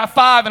 You got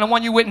 5, and the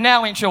one you with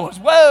now ain't yours.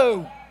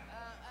 Whoa.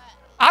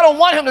 I don't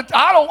want him to.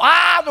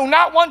 I do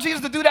not want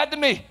Jesus to do that to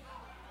me.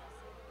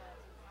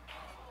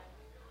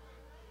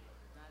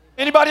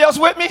 Anybody else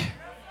with me?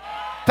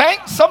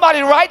 Thank somebody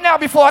right now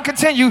before I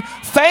continue.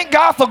 Thank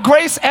God for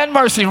grace and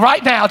mercy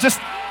right now. Just,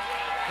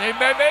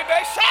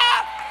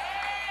 shout.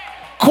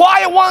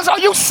 Quiet ones, are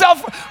you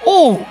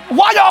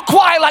why y'all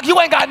quiet like you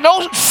ain't got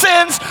no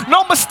sins,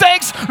 no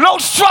mistakes, no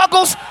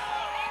struggles?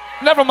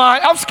 Never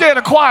mind, I'm scared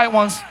of quiet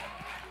ones.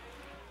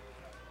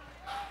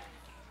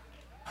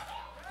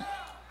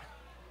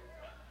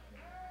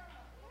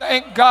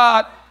 Thank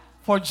God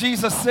for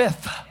Jesus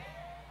Sith.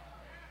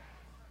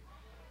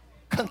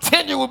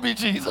 Continue to be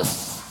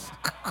Jesus.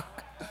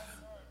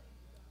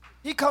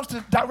 He comes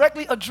to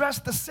directly address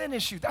the sin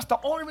issue. That's the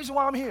only reason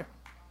why I'm here.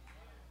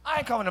 I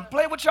ain't coming to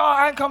play with y'all.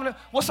 I ain't coming to,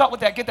 what's up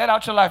with that? Get that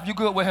out your life. You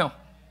good with him.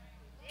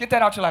 Get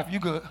that out your life. You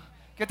good.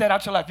 Get that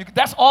out your life.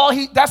 That's all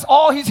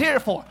he's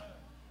here for.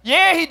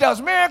 Yeah, he does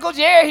miracles.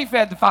 Yeah, he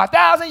fed the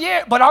 5,000.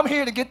 Yeah, but I'm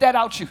here to get that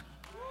out you.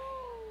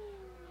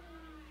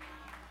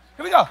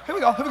 Here we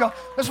go.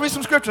 Let's read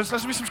some scriptures.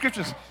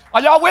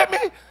 Are y'all with me?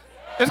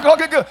 It's going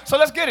to get good. So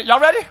let's get it.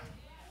 Y'all ready?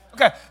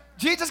 Okay.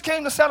 Jesus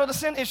came to settle the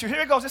sin issue. Here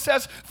it goes. It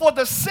says, for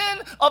the sin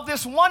of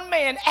this one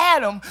man,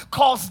 Adam,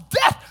 caused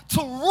death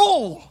to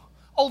rule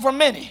over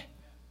many.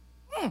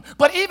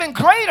 But even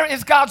greater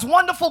is God's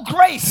wonderful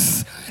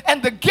grace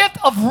and the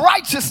gift of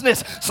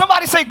righteousness.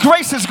 Somebody say,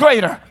 grace is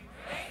greater.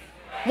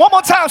 One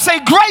more time,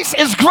 say, grace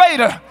is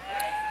greater.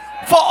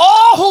 For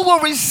all who will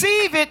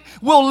receive it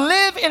will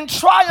live in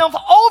triumph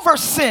over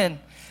sin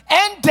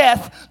and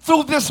death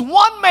through this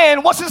one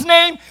man. What's his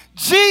name?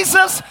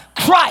 Jesus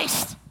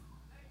Christ.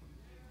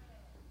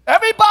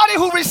 Everybody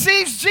who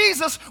receives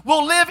Jesus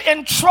will live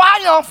in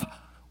triumph.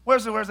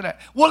 Where's it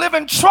at? Will live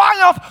in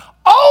triumph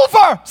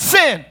over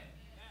sin.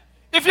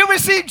 If you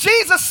receive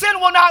Jesus, sin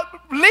will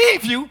not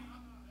leave you,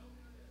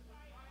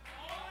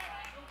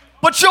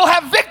 but you'll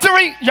have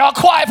victory. Y'all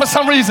quiet for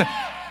some reason.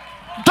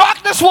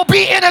 Darkness will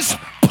be in its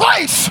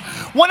place.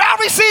 When I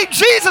receive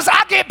Jesus,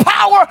 I get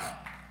power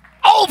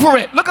over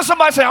it. Look at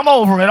somebody say, I'm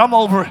over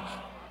it.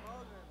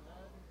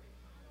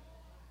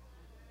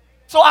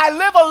 So I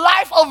live a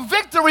life of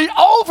victory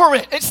over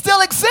it. It still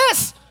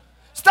exists.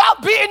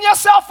 Stop beating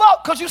yourself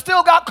up because you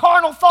still got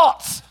carnal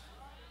thoughts.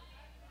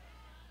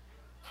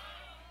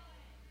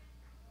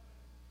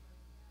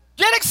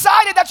 Get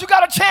excited that you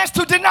got a chance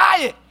to deny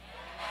it.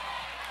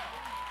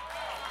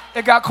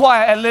 It got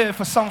quiet at Live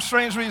for some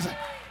strange reason.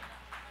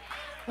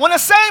 When the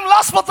same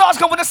lustful thoughts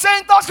come, ooh,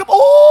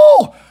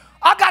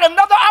 I got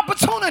another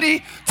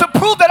opportunity to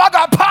prove that I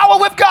got power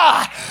with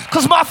God.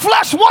 Because my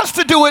flesh wants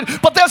to do it,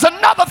 but there's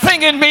another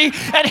thing in me,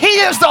 and he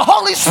is the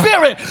Holy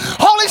Spirit.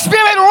 Holy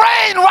Spirit,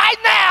 reign right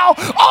now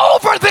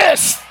over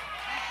this.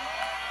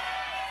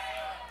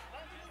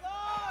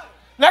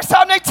 Next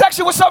time they text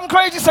you with something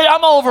crazy, say,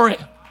 I'm over it.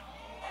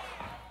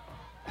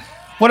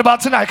 What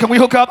about tonight? Can we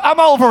hook up? I'm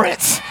over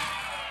it.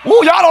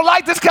 Ooh, y'all don't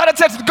like this kind of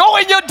text. Go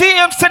in your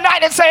DMs tonight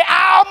and say,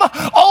 I'm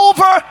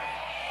over.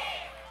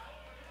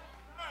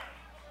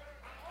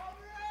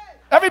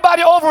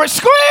 Everybody over it.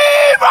 Scream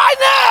right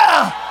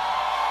now.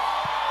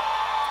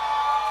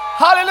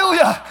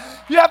 Hallelujah.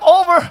 You have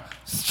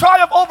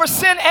triumph over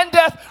sin and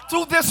death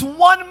through this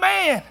one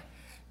man,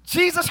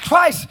 Jesus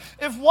Christ.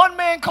 If one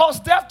man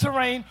caused death to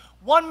reign,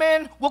 one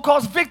man will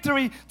cause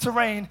victory to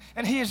reign,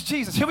 and he is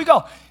Jesus. Here we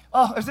go.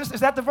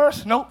 Is that the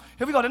verse? No.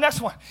 Here we go, the next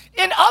one.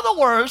 In other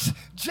words,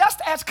 just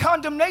as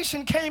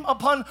condemnation came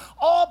upon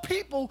all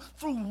people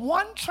through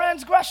one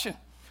transgression,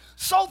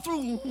 so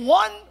through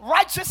one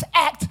righteous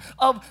act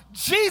of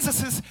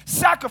Jesus'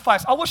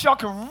 sacrifice. I wish y'all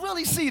could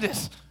really see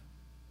this.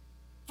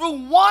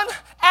 Through one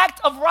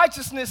act of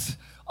righteousness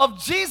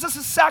of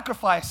Jesus'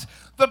 sacrifice,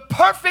 the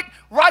perfect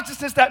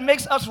righteousness that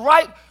makes us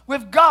right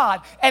with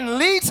God and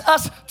leads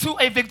us to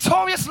a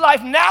victorious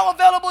life now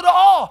available to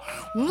all.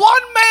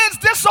 One man's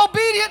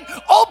disobedience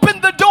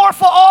opened the door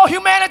for all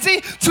humanity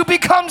to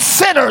become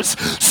sinners.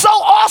 So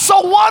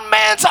also one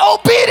man's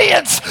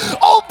obedience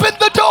opened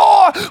the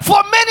door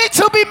for many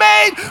to be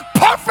made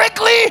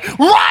perfectly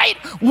right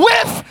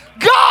with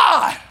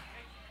God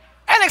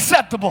and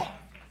acceptable.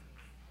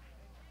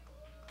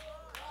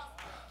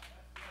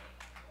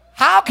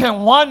 How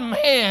can one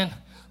man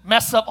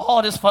mess up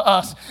all this for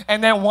us,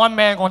 and then one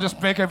man gonna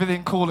just make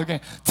everything cool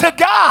again? To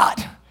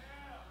God.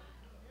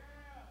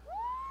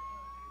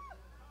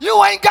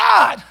 You ain't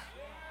God.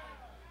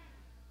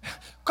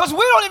 Because we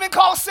don't even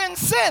call sin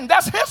sin.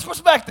 That's his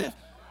perspective.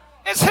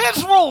 It's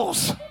his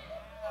rules.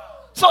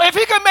 So if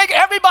he can make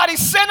everybody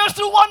sinners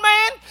through one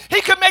man,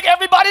 he can make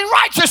everybody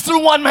righteous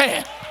through one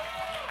man.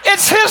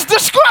 It's his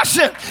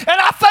discretion. And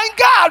I thank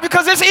God,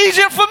 because it's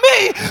easier for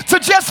me to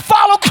just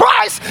follow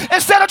Christ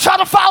instead of trying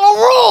to follow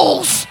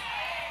rules.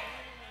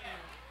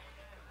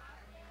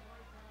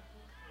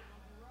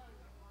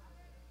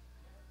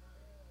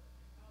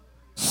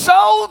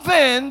 So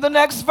then, the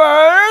next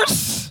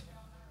verse.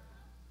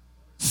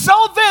 So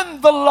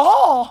then the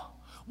law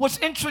was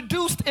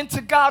introduced into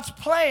God's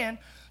plan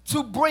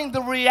to bring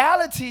the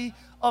reality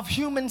of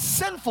human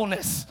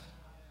sinfulness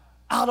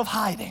out of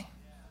hiding.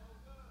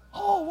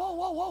 Oh,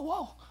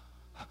 whoa.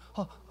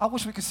 Oh, I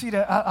wish we could see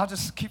that. I'll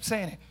just keep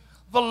saying it.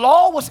 The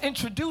law was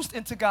introduced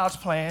into God's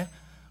plan,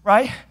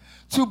 right?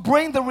 To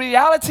bring the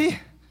reality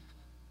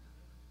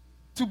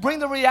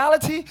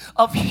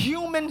of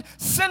human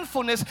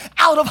sinfulness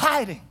out of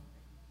hiding.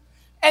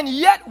 And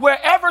yet,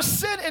 wherever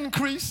sin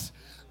increased,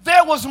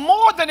 there was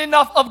more than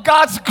enough of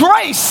God's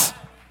grace.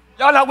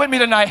 Y'all not with me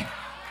tonight?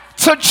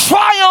 To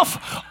triumph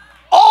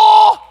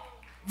all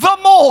the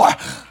more.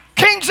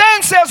 King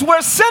James says,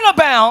 where sin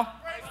abound,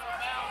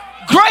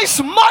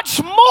 grace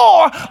much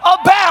more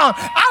abound.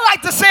 I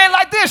like to say it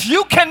like this: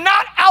 you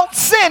cannot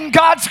out-sin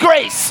God's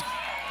grace.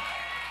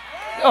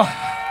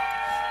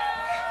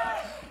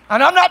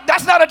 And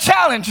that's not a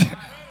challenge.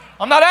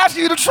 I'm not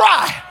asking you to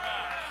try.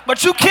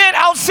 But you can't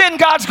out-sin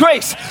God's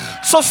grace.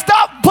 So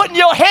stop putting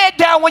your head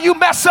down when you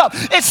mess up.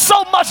 It's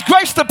so much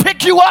grace to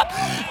pick you up.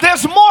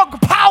 There's more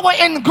power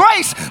in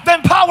grace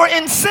than power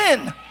in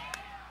sin.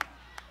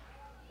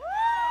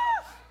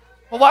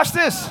 Well, watch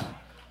this.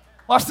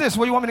 Watch this.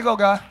 Where do you want me to go,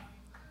 God?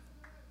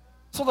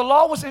 So the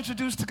law was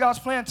introduced to God's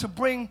plan to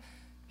bring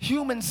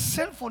human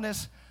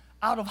sinfulness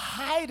out of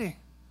hiding.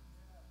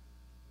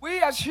 We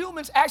as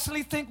humans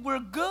actually think we're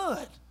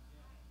good.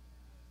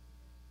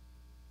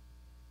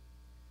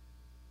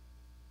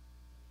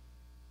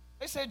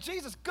 They said,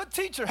 Jesus, good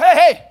teacher.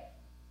 Hey,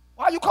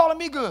 why are you calling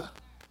me good?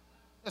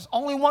 There's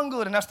only one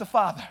good, and that's the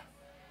Father.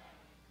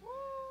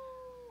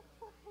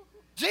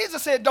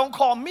 Jesus said, don't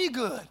call me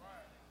good,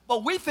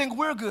 but we think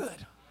we're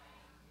good.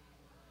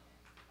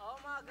 Oh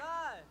my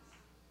God.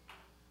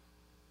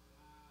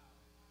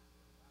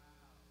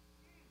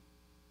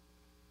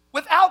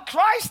 Without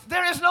Christ,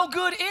 there is no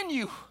good in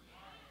you.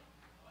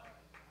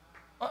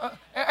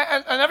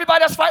 And everybody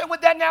that's fighting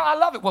with that now, I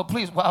love it. Well,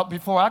 please,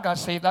 before I got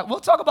saved, we'll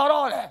talk about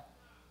all that.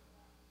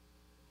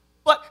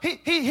 But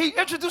he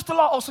introduced the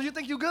law. Oh, so you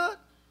think you're good?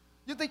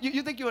 You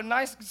think you're a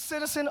nice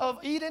citizen of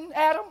Eden,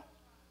 Adam?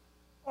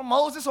 Or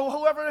Moses or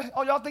whoever?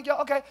 Oh, y'all think y'all,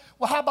 okay.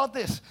 Well, how about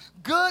this?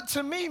 Good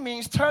to me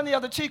means turn the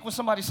other cheek when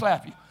somebody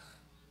slap you.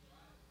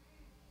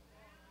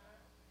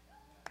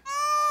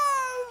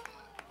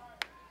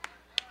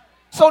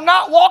 So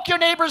not walk your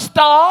neighbor's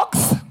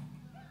dogs?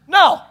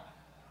 No,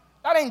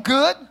 that ain't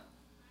good.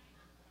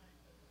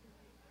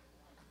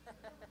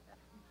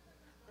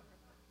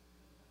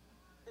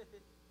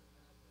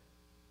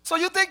 So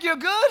you think you're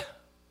good?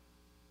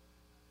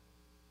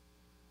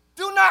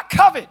 Do not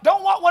covet.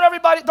 Don't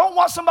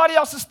want somebody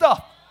else's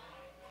stuff.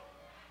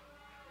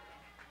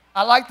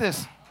 I like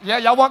this. Yeah,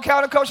 y'all want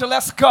counterculture?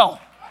 Let's go.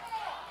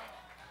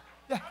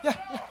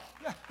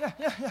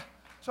 Yeah.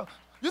 So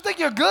you think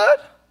you're good?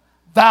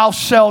 Thou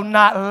shalt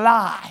not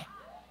lie.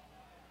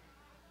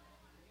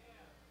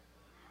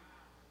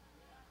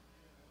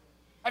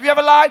 Have you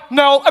ever lied?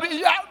 No.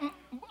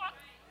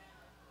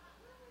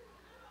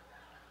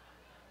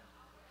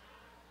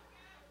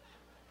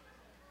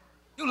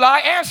 You lie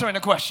answering the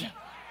question.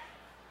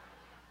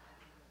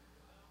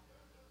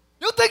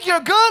 You think you're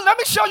good? Let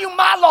me show you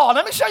my law.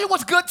 Let me show you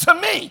what's good to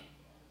me.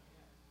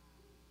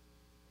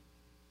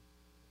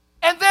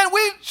 And then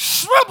we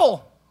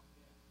shrivel.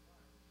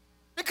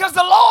 Because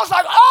the law is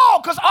like,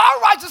 because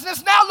our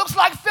righteousness now looks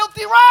like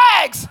filthy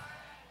rags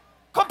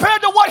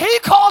compared to what he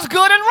calls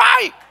good and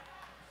right.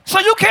 So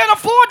you can't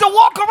afford to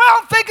walk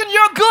around thinking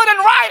you're good and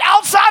right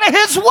outside of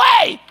his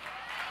way.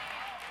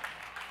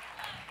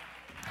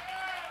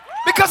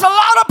 Because a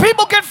lot of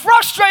people get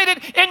frustrated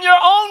in your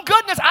own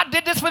goodness. I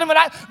did this for them,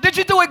 and did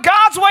you do it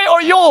God's way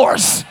or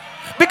yours?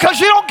 Because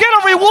you don't get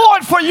a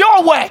reward for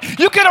your way.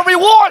 You get a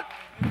reward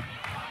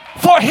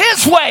for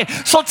his way.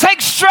 So take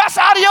stress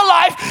out of your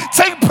life.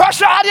 Take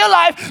pressure out of your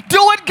life.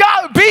 Do it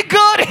God. Be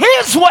good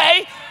his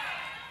way.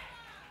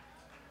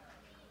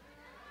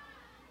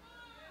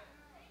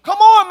 Come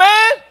on,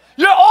 man.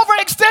 You're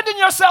overextending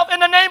yourself in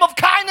the name of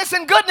kindness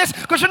and goodness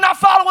because you're not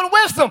following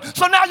wisdom.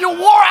 So now you're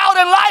wore out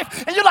in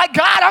life and you're like,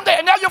 God, I'm there.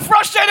 And now you're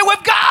frustrated with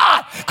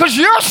God because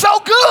you're so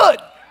good.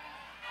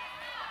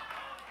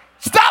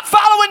 Stop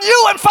following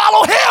you and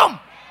follow him.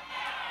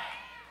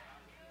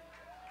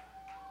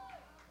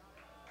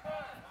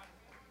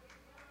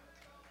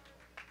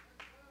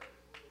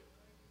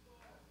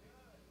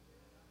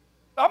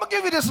 I'm going to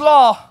give you this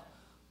law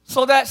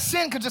so that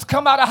sin could just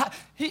come out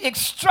of. He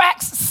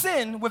extracts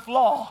sin with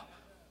law.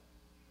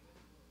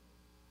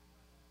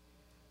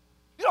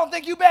 You don't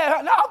think you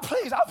bad? No,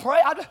 please, I pray.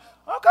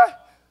 Okay.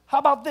 How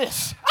about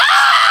this?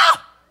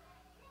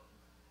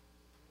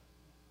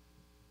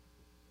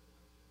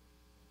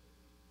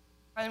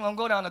 I ain't going to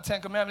go down the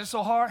Ten Commandments. It's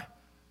so hard.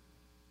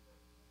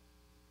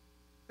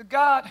 To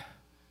God,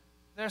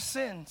 they're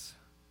sins.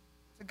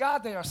 To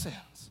God, they are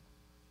sins.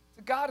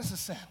 To God, it's a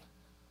sin.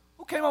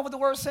 Who came up with the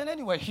word sin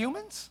anyway?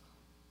 Humans?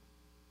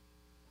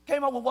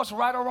 Came up with what's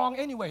right or wrong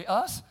anyway?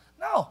 Us?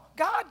 No,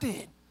 God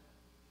did.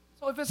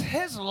 So if it's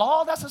his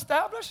law that's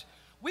established,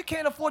 we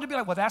can't afford to be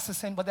like, well, that's a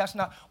sin, but that's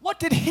not. What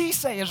did he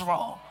say is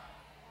wrong?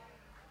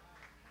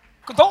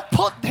 Don't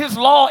put his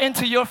law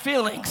into your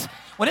feelings.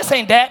 Well, this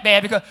ain't that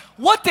bad because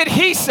what did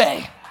he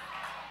say?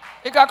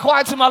 It got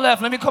quiet to my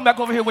left. Let me come back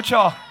over here with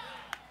y'all.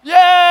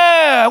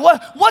 Yeah.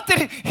 What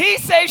did he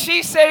say,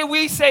 she say,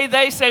 we say,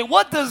 they say?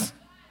 What does...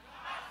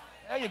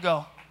 There you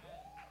go.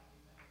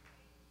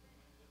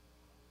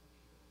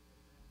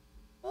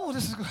 Oh,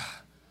 this is good.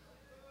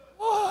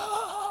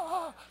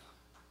 Oh.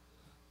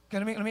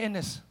 Okay, let me end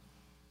this.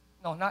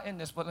 No, not end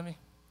this, but let me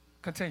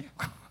continue.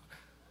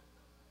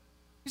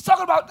 He's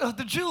talking about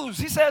the Jews.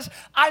 He says,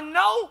 I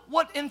know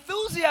what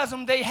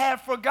enthusiasm they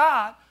have for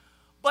God,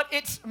 but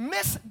it's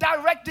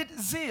misdirected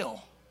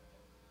zeal.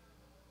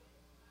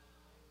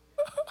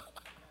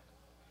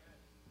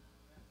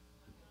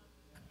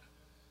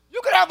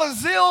 have a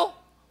zeal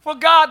for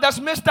God that's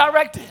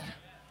misdirected.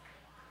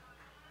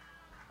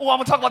 Oh, I'm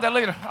going to talk about that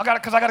later. I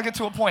got to get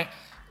to a point.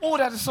 Oh,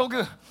 that is so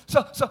good.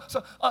 So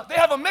they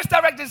have a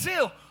misdirected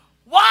zeal.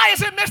 Why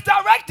is it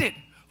misdirected?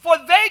 For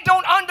they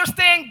don't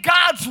understand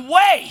God's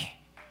way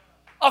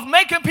of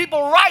making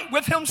people right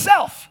with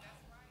himself.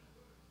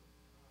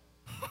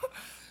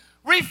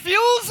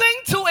 Refusing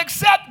to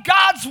accept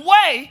God's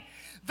way,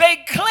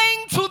 they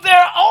cling to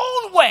their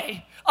own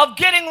way of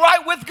getting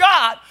right with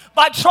God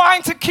by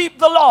trying to keep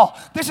the law.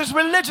 This is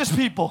religious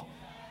people.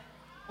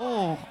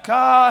 Oh,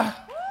 God.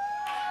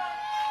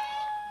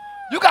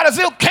 You got a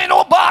zeal. Can't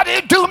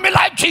nobody do me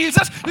like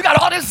Jesus. You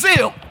got all this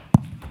zeal.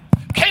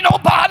 Can't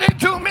nobody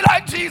do me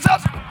like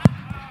Jesus.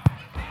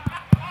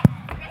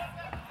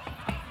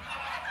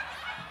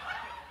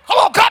 Come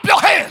on, clap your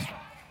hands.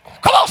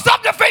 Come on,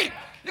 stomp your feet.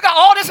 You got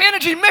all this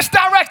energy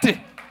misdirected.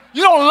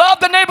 You don't love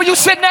the neighbor you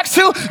sit next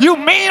to. You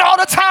mean all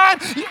the time.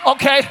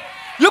 Okay.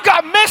 You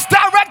got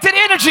misdirected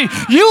energy.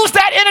 Use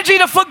that energy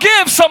to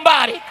forgive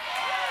somebody.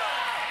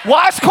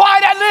 Why is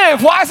quiet at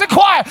Live? Why is it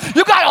quiet?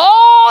 You got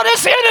all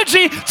this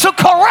energy to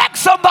correct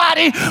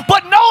somebody,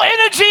 but no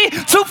energy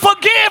to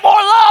forgive or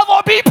love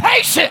or be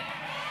patient.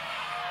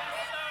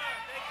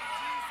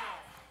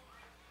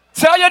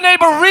 Tell your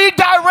neighbor,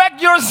 redirect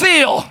your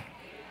zeal.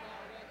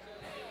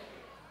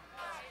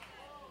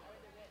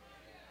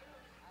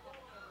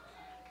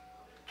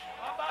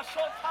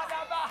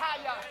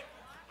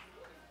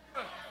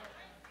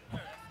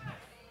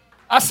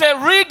 I said,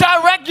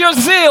 redirect your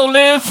zeal,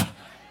 Liv.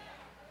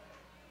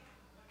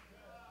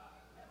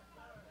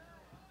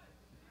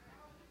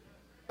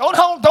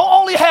 Don't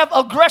only have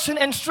aggression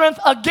and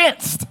strength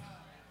against.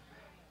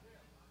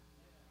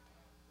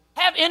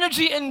 Have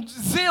energy and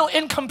zeal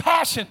in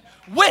compassion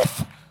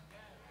with.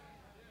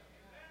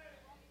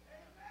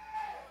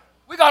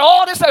 We got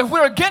all this that if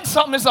we're against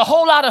something, there's a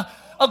whole lot of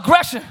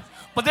aggression,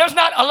 but there's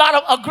not a lot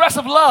of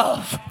aggressive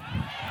love.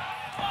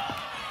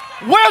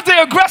 Where's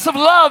the aggressive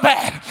love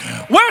at?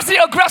 Where's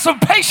the aggressive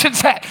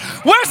patience at?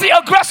 Where's the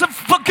aggressive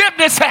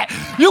forgiveness at?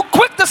 You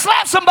quick to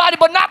slap somebody,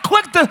 but not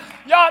quick to,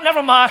 y'all,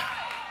 never mind.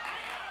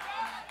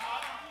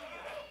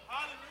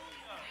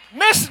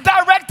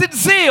 Misdirected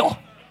zeal.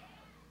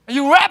 And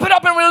you wrap it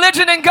up in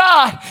religion and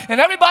God,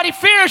 and everybody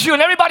fears you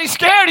and everybody's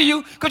scared of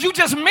you because you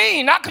just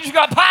mean, not because you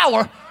got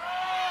power.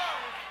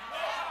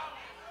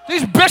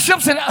 These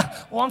bishops and,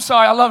 I'm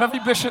sorry, I love every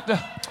bishop.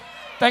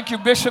 Thank you,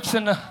 bishops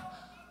and the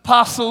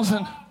apostles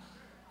and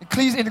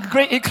the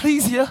great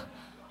ecclesia.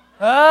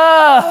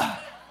 The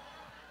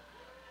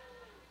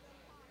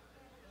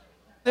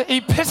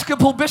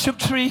Episcopal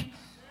bishopry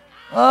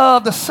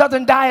of the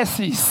Southern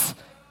Diocese.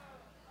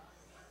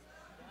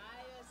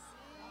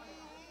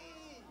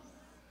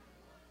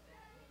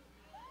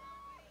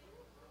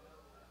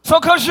 So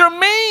because you're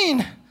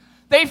mean,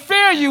 they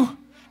fear you,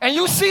 and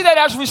you see that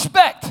as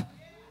respect.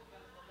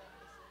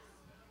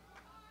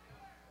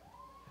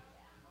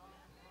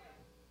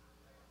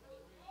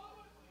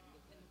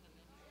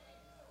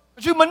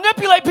 But you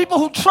manipulate people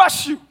who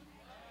trust you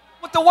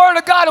with the word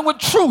of God and with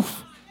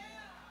truth.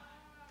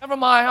 Never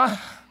mind.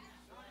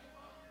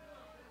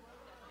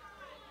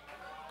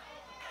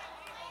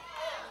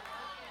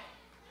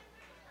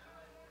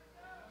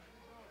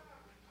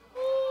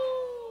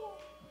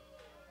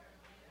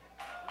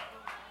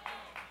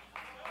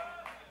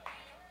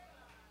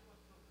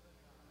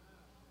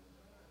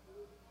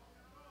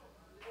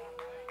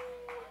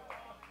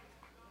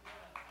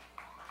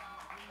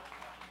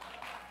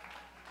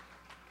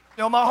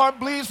 You know, my heart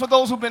bleeds for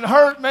those who've been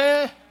hurt,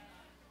 man.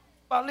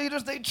 By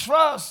leaders they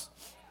trust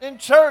in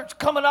church,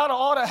 coming out of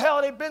all the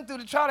hell they've been through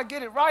to try to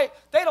get it right.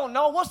 They don't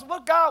know what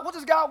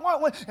does God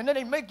want, and then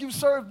they make you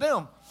serve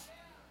them.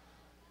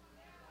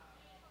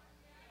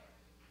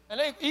 And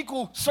they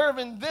equal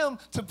serving them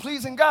to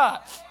pleasing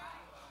God.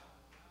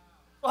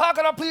 Well, how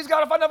can I please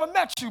God if I never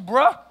met you,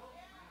 bruh?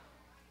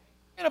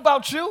 Ain't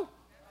about you.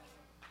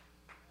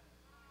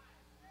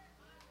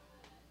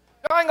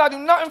 Y'all ain't got to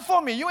do nothing for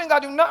me. You ain't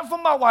got to do nothing for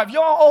my wife. You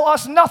don't owe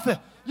us nothing.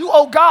 You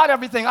owe God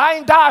everything. I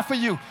ain't died for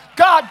you.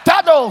 God,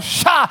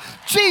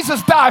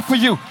 Jesus died for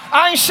you.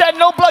 I ain't shed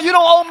no blood. You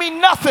don't owe me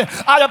nothing.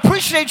 I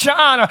appreciate your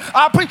honor.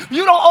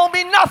 You don't owe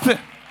me nothing.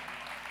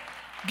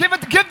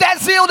 Give that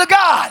zeal to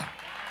God.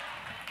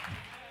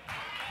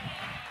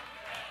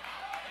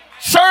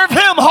 Serve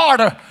him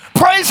harder.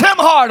 Praise him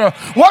harder.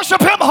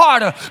 Worship him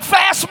harder.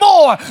 Fast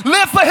more.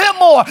 Live for him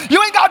more.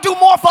 You ain't got to do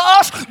more for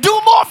us.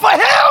 Do more for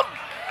him.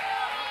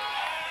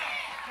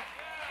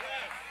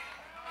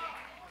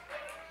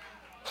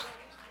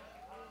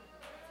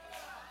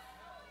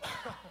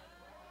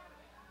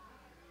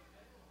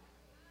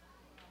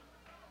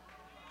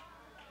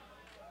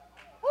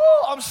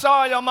 I'm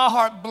sorry, y'all, my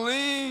heart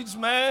bleeds,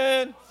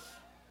 man.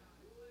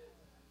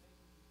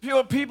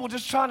 Pure people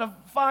just trying to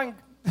find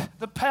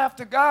the path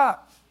to God.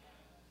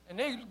 And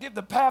they give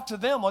the path to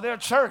them or their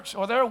church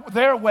or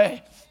their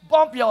way.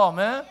 Bump y'all,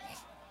 man.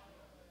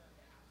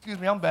 Excuse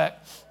me, I'm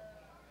back.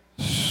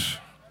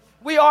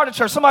 We are the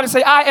church. Somebody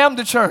say, I am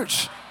the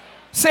church.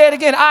 Say it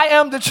again, I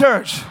am the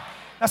church.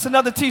 That's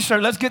another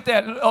t-shirt. Let's get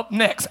that up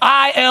next.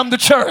 I am the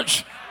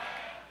church.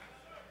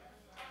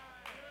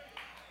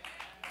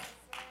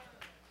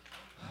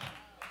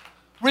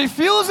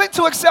 Refusing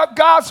to accept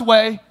God's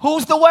way.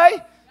 Who's the way?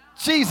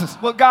 Jesus.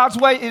 Well, God's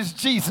way is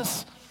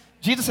Jesus.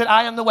 Jesus said,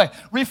 I am the way.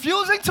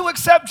 Refusing to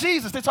accept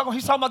Jesus. He's talking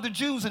about the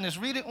Jews in this.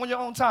 Read it on your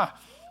own time.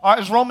 All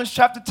right, it's Romans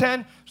chapter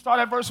 10, start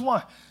at verse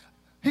 1.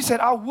 He said,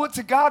 I would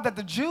to God that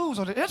the Jews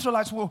or the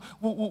Israelites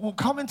will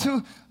come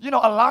into,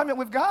 alignment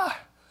with God.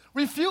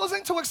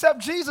 Refusing to accept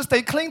Jesus,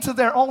 they cling to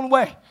their own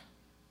way.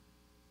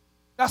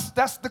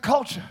 That's the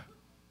culture.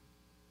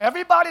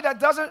 Everybody that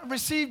doesn't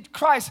receive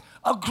Christ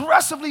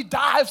aggressively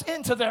dives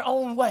into their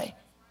own way.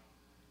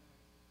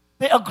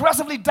 They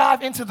aggressively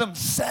dive into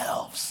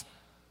themselves.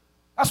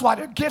 That's why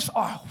their gifts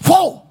are,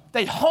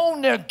 they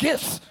hone their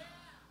gifts.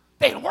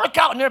 They work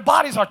out and their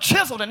bodies are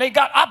chiseled and they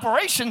got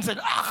operations and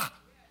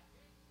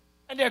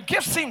their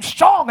gifts seem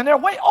strong and their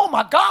way, oh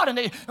my God,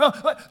 and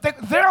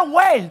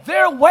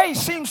their way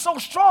seems so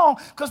strong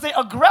because they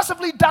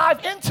aggressively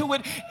dive into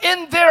it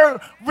in their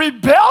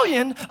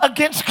rebellion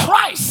against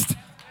Christ.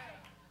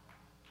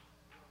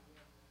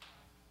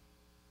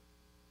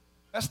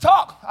 Let's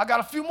talk. I got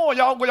a few more.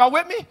 Y'all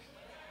with me?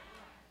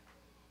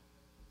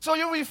 So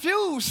you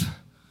refuse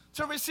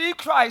to receive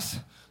Christ,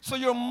 so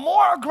you're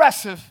more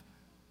aggressive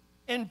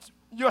in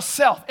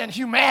yourself and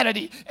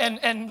humanity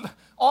and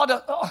all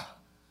the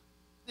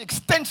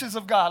extensions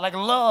of God, like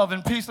love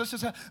and peace.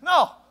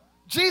 No,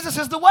 Jesus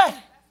is the way.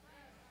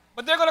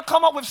 But they're going to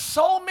come up with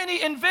so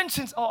many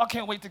inventions. Oh, I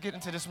can't wait to get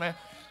into this, man.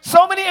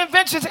 So many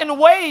inventions and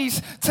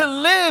ways to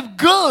live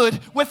good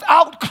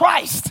without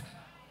Christ.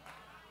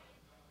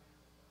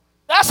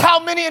 That's how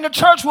many in the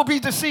church will be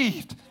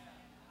deceived.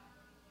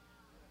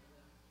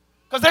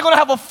 Because they're going to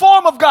have a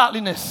form of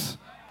godliness.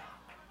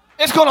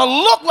 It's going to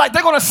look like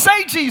they're going to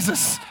say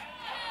Jesus.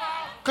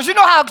 Because you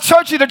know how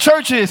churchy the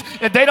church is.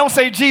 If they don't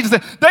say Jesus,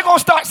 they're going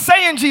to start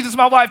saying Jesus,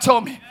 my wife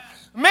told me.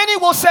 Many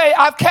will say,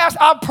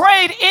 I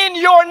prayed in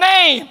your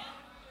name.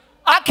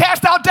 I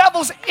cast out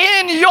devils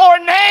in your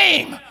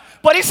name.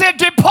 But he said,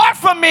 depart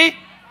from me.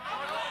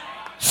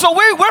 So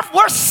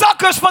we're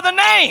suckers for the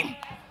name.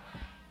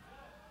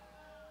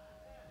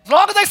 As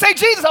long as they say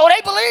Jesus,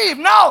 they believe.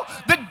 No,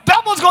 the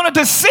devil's going to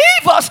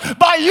deceive us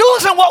by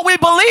using what we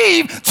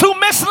believe to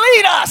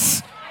mislead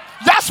us.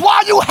 That's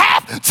why you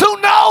have to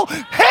know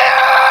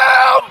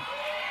him.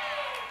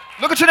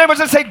 Look at your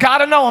neighbors and say,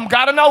 gotta know him,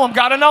 gotta know him,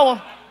 gotta know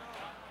him.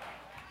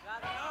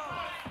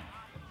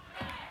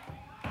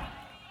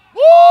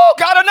 Woo,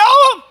 gotta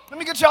know him. Let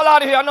me get y'all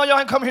out of here. I know y'all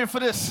ain't come here for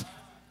this.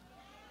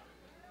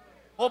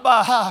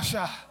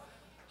 Hallelujah,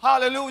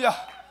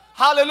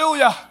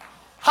 hallelujah,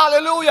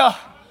 hallelujah.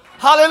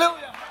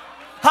 Hallelujah.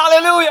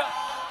 Hallelujah.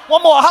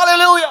 One more.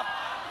 Hallelujah.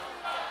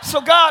 So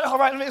God, all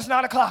right, it's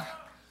 9 o'clock.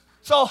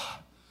 So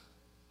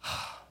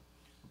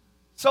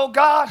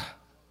God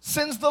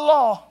sends the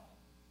law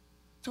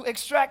to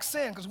extract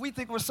sin because we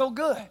think we're so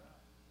good,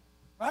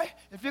 right?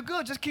 If you're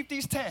good, just keep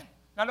these 10.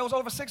 Now, there was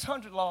over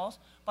 600 laws.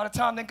 By the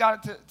time they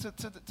got it to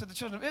the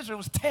children of Israel, it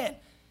was 10.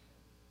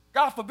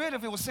 God forbid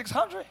if it was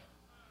 600.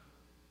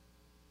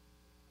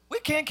 We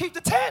can't keep the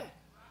 10.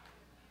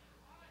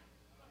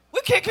 We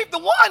can't keep the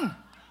one. The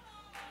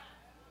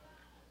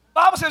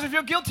Bible says if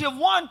you're guilty of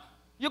one,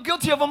 you're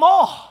guilty of them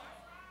all.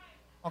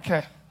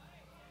 Okay.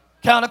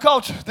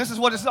 Counterculture. This is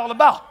what it's all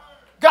about.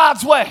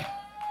 God's way.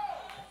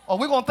 Oh,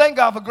 we're going to thank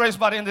God for grace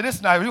by the end of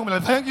this night. We're going to be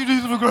like, thank you,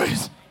 Jesus, for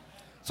grace.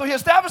 So he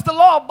established the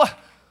law, but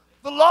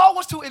the law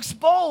was to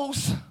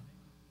expose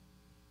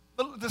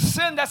the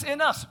sin that's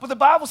in us. But the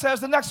Bible says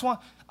the next one,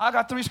 I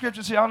got 3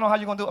 scriptures here. I don't know how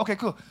you're going to do it. Okay,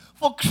 cool.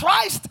 For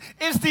Christ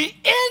is the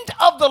end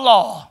of the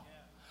law,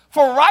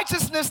 for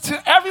righteousness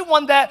to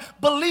everyone that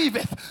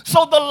believeth.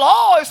 So the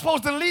law is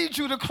supposed to lead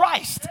you to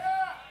Christ.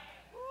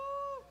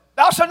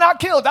 Thou shalt not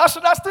kill. Thou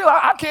shalt not steal.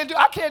 I can't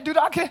do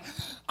that.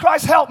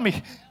 Christ help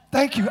me.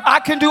 Thank you. I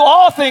can do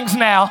all things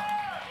now.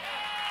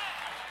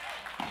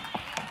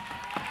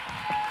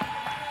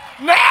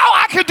 Now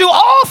I can do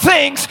all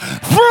things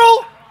through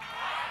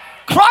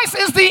Christ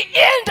is the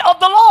end of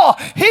the law.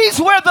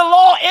 He's where the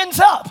law ends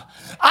up.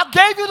 I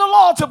gave you the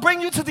law to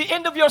bring you to the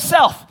end of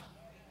yourself.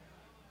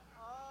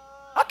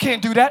 I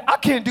can't do that. I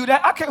can't do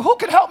that. Who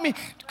can help me?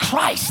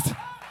 Christ.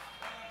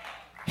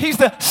 He's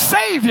the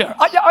Savior.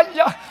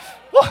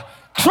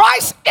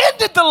 Christ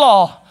ended the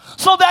law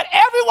so that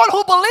everyone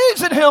who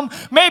believes in him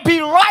may be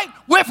right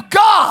with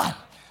God.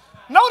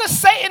 Notice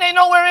Satan ain't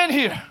nowhere in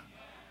here.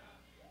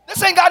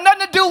 This ain't got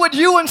nothing to do with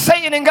you and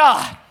Satan and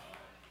God.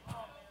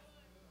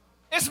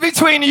 It's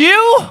between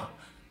you.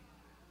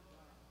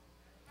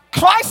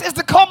 Christ is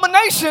the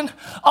culmination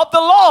of the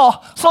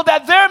law so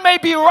that there may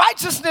be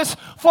righteousness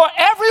for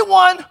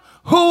everyone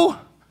who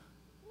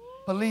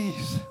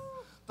believes.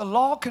 The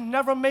law can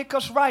never make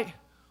us right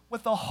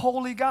with a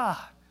holy God.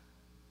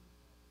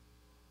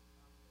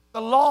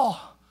 The law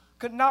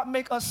could not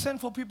make us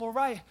sinful people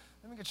right.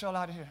 Let me get y'all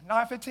out of here.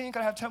 9:15,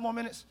 can I have 10 more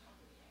minutes?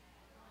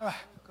 All right,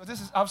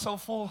 because I'm so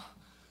full.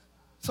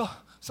 So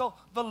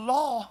the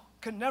law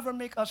can never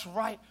make us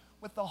right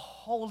with the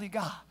holy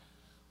God.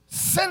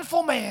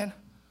 Sinful man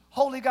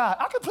holy God.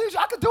 I can please you.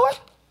 I can do it.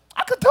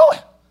 I could do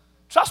it.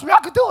 Trust me, I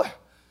could do it.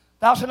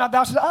 Thou shalt not,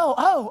 thou shalt not.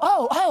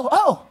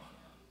 Oh.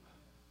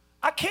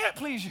 I can't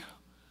please you,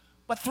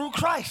 but through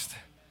Christ.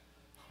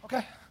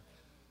 Okay?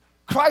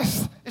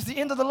 Christ is the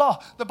end of the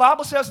law. The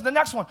Bible says the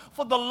next one,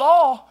 for the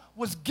law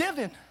was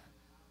given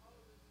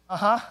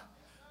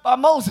by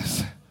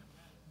Moses,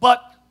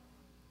 but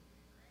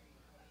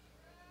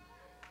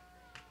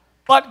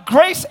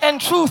grace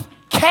and truth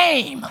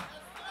came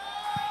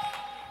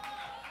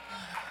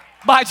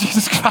by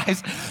Jesus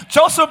Christ.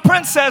 Joseph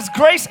Prince says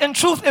grace and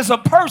truth is a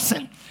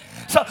person.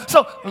 So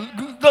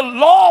the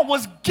law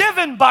was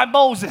given by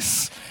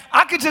Moses.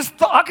 I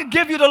could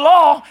give you the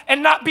law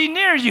and not be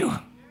near you.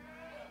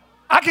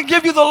 I could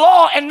give you the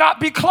law and not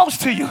be close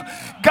to you.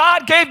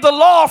 God gave the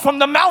law from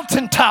the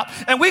mountaintop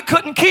and we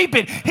couldn't keep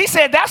it. He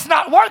said that's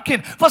not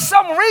working. For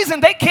some reason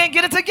they can't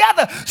get it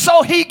together.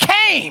 So he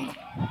came.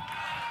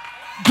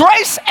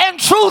 Grace and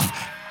truth,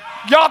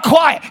 y'all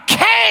quiet,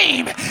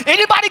 came.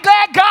 Anybody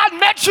glad God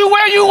met you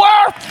where you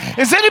were?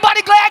 Is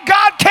anybody glad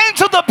God came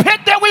to the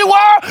pit that we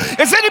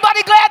were? Is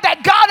anybody glad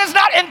that God is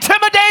not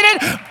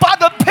intimidated by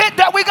the pit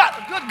that we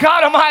got? Good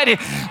God Almighty.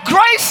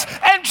 Grace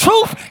and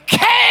truth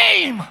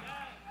came.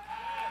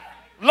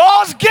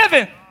 Laws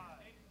given.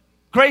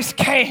 Grace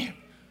came.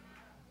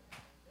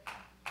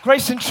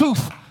 Grace and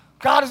truth.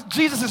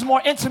 Jesus is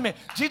more intimate.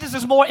 Jesus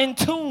is more in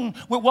tune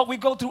with what we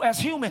go through as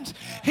humans.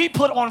 He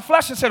put on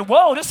flesh and said,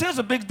 whoa, this is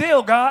a big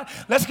deal, God.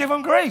 Let's give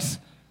him grace.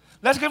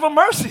 Let's give him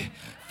mercy.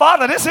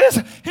 Father,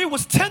 he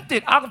was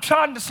tempted. I'm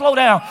trying to slow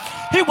down.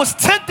 He was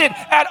tempted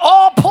at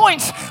all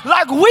points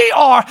like we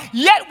are,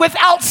 yet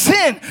without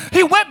sin.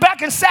 He went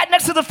back and sat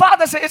next to the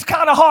Father and said, it's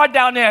kind of hard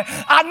down there.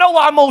 I know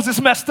why Moses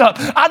messed up.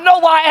 I know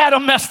why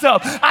Adam messed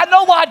up. I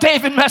know why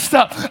David messed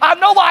up. I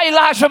know why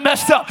Elijah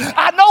messed up.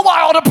 I know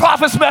why all the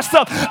prophets messed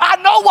up. I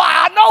know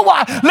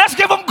why. Let's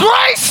give him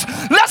grace.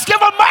 Let's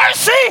give him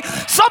mercy.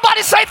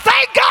 Somebody say,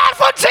 thank God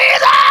for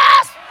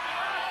Jesus.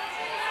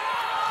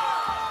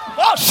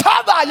 Oh,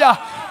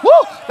 Shabbat. Woo,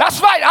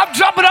 that's right. I'm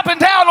jumping up and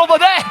down over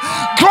there.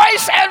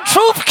 Grace and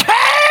truth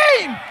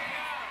came.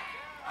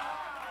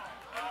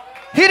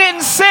 He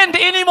didn't send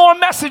any more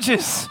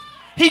messages.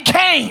 He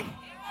came.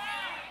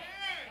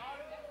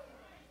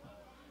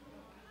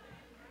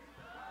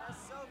 That's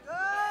so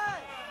good.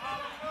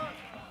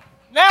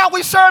 Now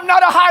we serve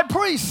not a high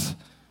priest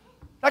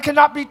that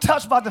cannot be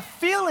touched by the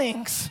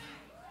feelings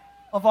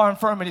of our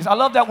infirmities. I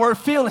love that word,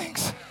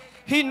 feelings.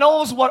 He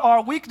knows what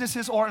our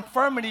weaknesses or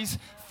infirmities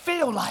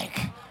feel like.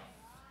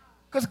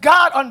 Because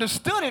God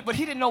understood it, but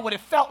he didn't know what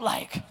it felt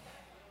like.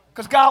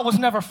 Because God was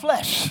never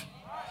flesh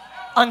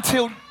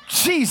until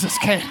Jesus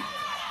came.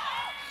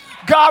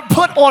 God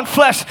put on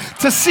flesh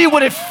to see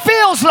what it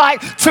feels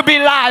like to be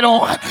lied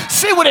on,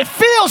 see what it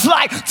feels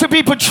like to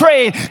be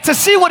betrayed, to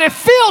see what it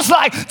feels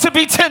like to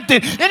be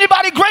tempted.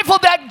 Anybody grateful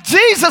that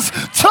Jesus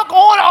took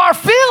on our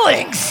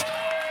feelings?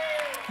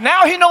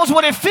 Now he knows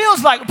what it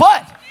feels like,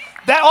 but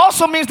that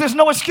also means there's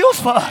no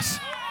excuse for us.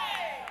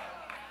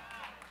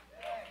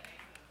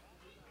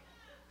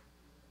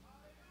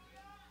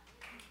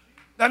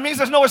 That means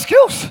there's no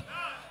excuse.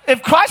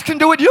 If Christ can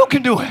do it, you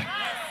can do it.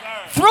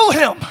 Through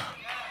him.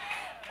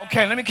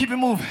 Okay, let me keep it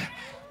moving.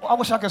 Well, I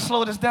wish I could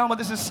slow this down, but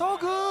this is so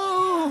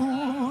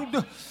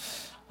good.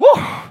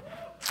 Woo,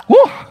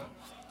 woo,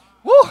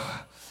 woo,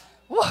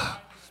 woo.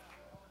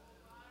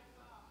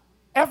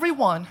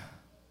 Everyone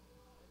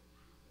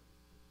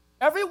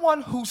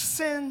who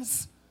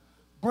sins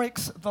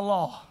breaks the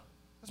law.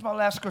 That's my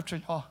last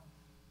scripture, y'all.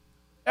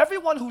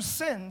 Everyone who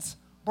sins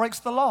breaks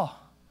the law.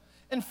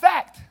 In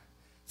fact,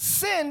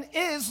 sin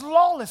is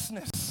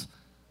lawlessness.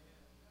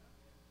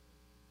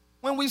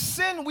 When we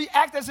sin, we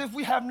act as if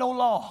we have no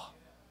law.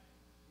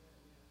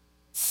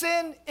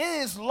 Sin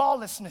is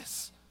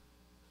lawlessness.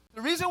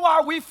 The reason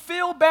why we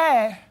feel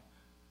bad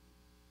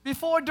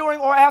before, during,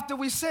 or after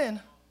we sin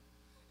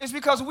is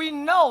because we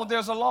know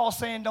there's a law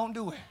saying don't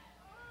do it.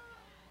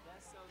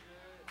 That's so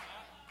good.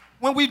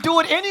 When we do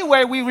it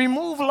anyway, we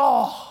remove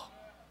law.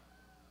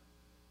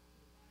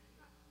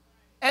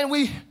 And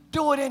we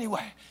do it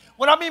anyway.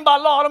 What I mean by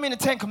law, I don't mean the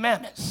 10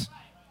 Commandments.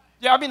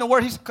 Yeah, I mean the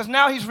word, because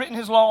now he's written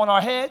his law on our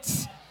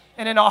heads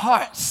and in our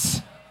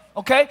hearts.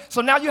 Okay?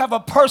 So now you have a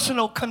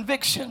personal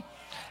conviction.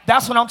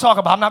 That's what I'm talking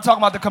about. I'm not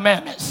talking about the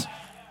commandments.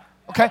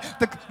 Okay?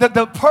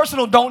 The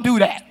personal, don't do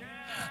that.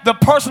 The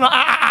personal,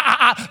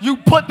 you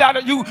put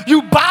that,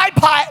 you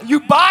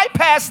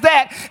bypass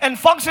that and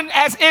function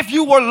as if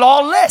you were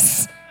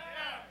lawless.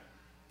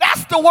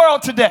 That's the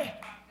world today.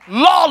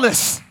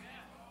 Lawless.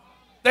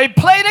 They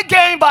play the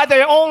game by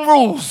their own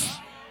rules.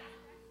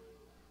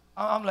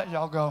 I'm letting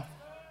y'all go.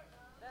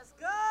 That's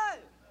good.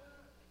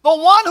 The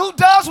one who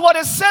does what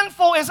is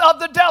sinful is of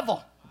the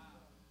devil,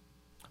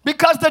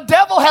 because the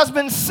devil has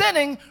been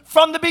sinning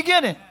from the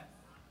beginning.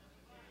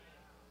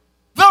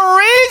 The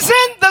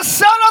reason the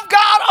Son of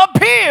God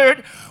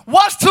appeared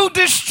was to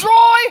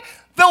destroy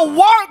the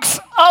works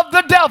of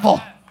the devil.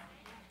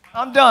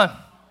 I'm done.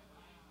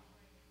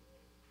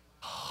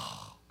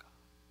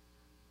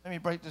 Let me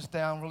break this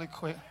down really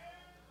quick.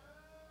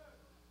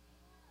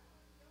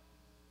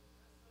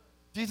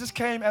 Jesus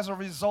came as a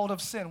result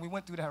of sin. We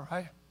went through that,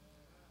 right?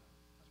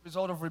 As a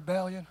result of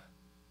rebellion.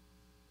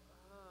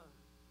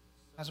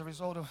 As a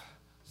result of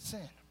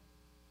sin.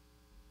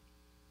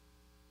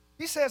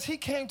 He says he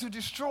came to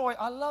destroy,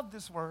 I love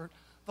this word,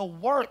 the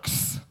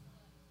works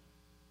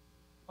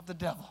of the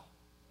devil.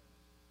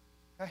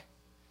 Okay?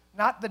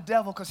 Not the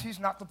devil, because he's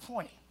not the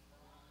point.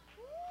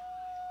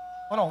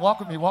 Hold on, walk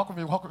with me.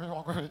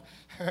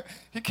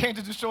 He came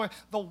to destroy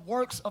the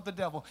works of the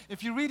devil.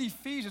 If you read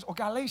Ephesians or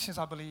Galatians,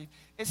 I believe,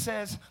 it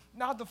says,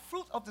 now the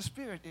fruit of the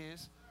Spirit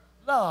is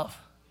love,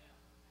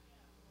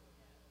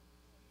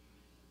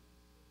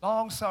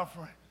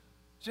 long-suffering,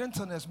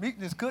 gentleness,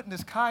 meekness,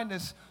 goodness,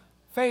 kindness,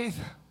 faith.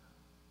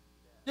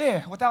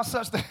 Yeah, without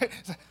such thing.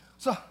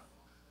 So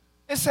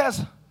it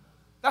says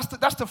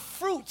that's the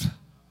fruit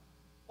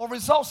or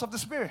results of the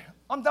Spirit.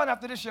 I'm done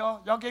after this,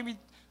 y'all. Y'all gave me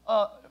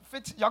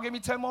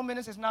 10 more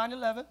minutes. It's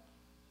 9:11.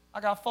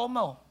 I got 4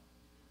 more.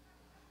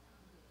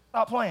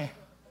 Stop playing.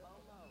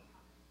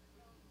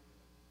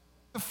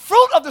 The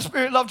fruit of the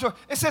Spirit, love, joy.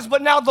 It says,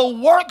 but now the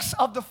works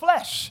of the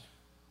flesh.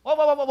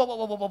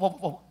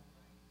 Whoa.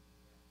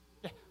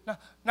 Yeah.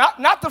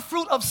 Not the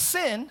fruit of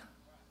sin.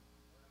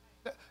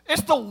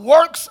 It's the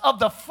works of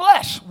the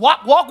flesh.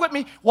 Walk with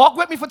me. Walk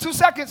with me for 2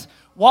 seconds.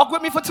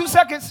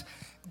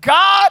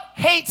 God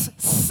hates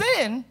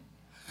sin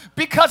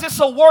because it's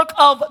a work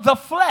of the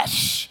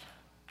flesh,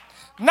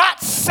 not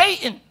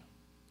Satan.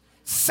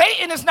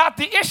 Satan is not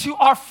the issue.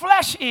 Our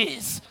flesh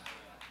is.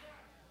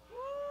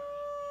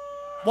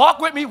 Walk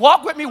with me.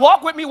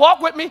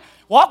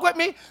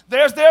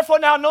 There's therefore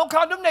now no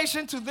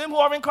condemnation to them who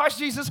are in Christ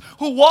Jesus,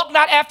 who walk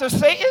not after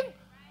Satan.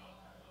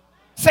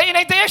 Satan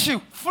ain't the issue.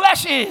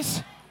 Flesh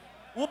is.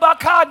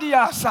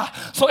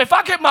 So if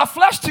I get my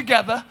flesh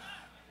together,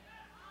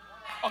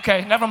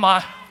 okay, never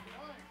mind.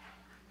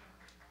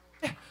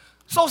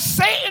 So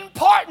Satan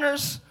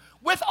partners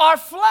with our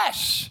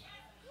flesh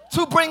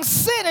to bring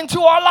sin into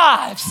our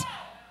lives.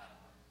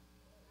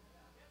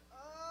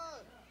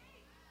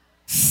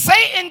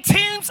 Satan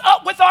teams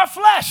up with our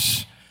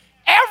flesh.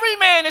 Every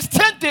man is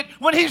tempted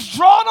when he's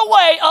drawn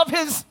away of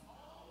his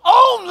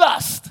own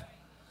lust.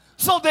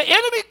 So the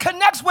enemy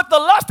connects with the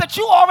lust that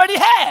you already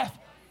have.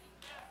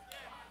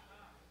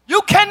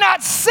 You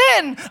cannot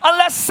sin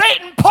unless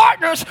Satan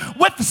partners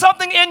with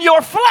something in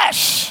your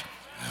flesh,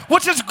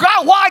 which is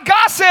why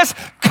God says,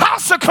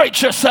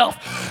 consecrate yourself,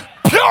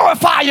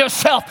 purify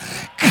yourself,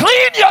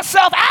 clean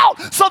yourself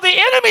out so the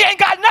enemy ain't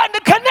got nothing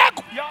to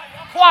connect.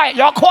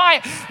 Y'all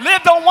quiet.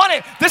 Live don't want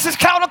it. This is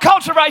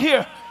counterculture right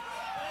here.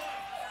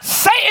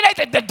 Satan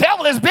ain't the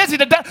devil is busy.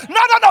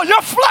 No,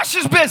 your flesh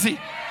is busy.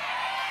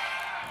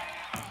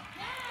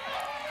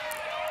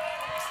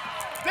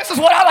 This is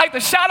what I like to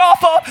shout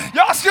off of.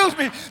 Y'all, excuse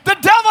me. The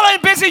devil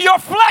ain't busy. Your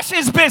flesh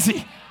is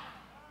busy.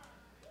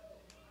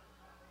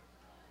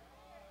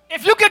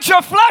 If you get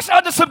your flesh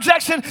under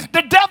subjection,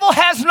 the devil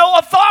has no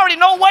authority,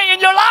 no way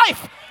in your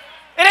life.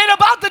 It ain't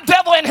about the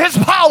devil and his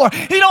power.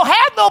 He don't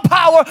have no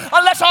power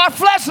unless our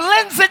flesh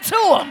lends it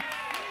to him.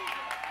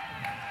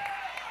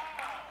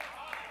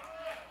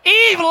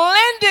 Eve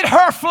lended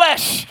her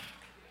flesh.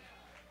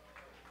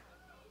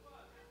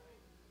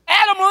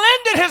 Adam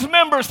lended his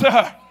members to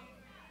her.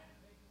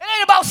 It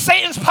ain't about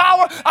Satan's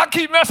power. I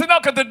keep messing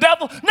up because the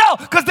devil. No,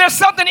 because there's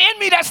something in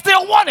me that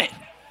still want it.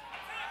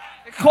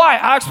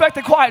 Quiet. I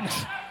expected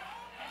quietness.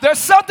 There's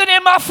something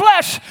in my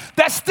flesh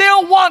that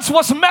still wants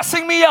what's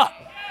messing me up.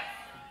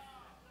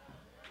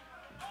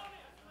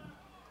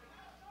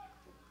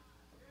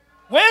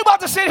 We ain't about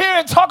to sit here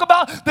and talk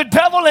about the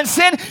devil and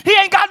sin. He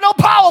ain't got no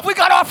power if we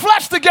got our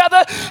flesh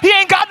together. He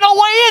ain't got no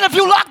way in if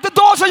you lock the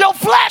doors of your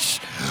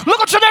flesh. Look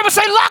at your neighbor and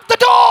say, lock the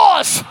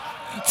doors.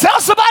 Tell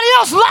somebody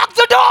else, lock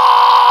the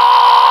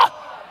door.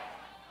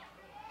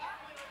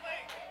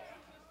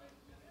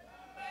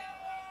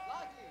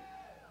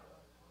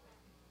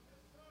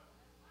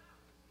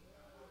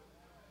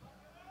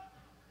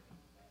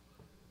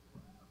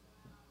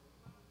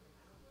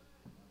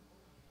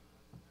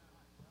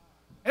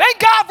 It ain't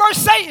God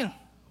versus Satan.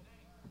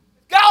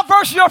 God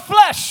versus your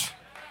flesh.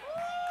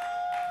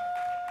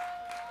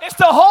 It's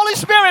the Holy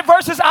Spirit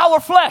versus our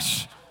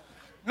flesh.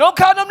 No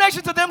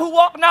condemnation to them who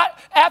walk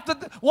after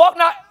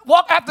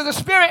the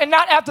Spirit and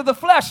not after the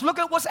flesh. Look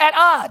at what's at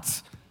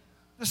odds.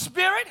 The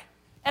Spirit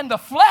and the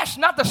flesh,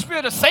 not the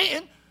spirit of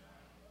Satan.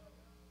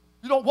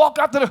 You don't walk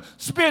after the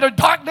spirit of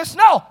darkness.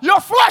 No, your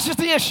flesh is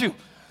the issue.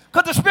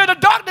 Because the spirit of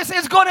darkness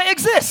is going to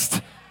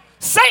exist.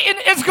 Satan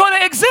is going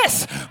to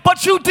exist,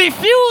 but you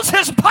diffuse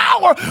his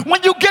power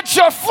when you get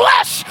your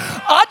flesh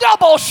under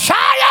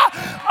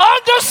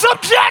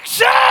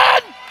subjection.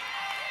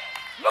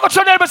 Look at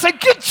your neighbor and say,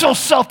 get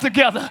yourself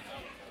together.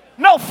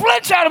 No,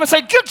 flinch at him and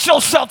say, get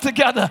yourself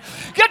together.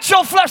 Get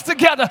your flesh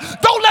together.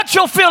 Don't let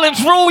your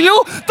feelings rule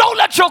you. Don't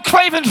let your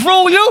cravings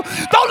rule you.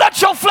 Don't let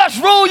your flesh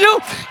rule you.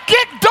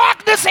 Get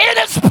darkness in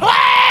its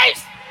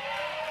place.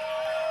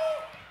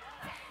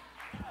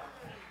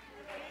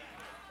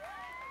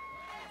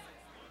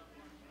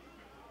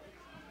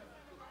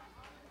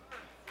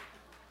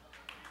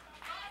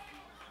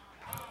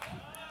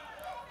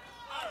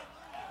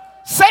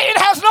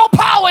 Satan has no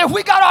power if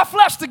we got our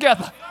flesh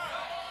together.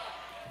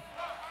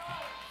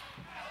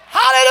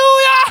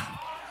 Hallelujah!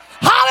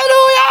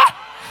 Hallelujah!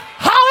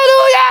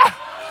 Hallelujah!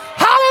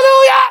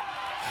 Hallelujah!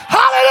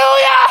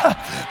 Hallelujah!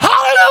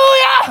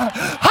 Hallelujah!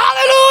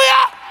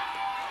 Hallelujah!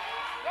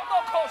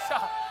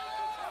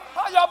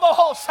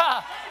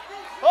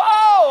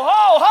 Oh,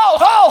 ho, ho,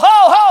 ho, ho,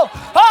 ho,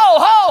 ho,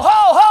 ho,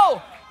 ho,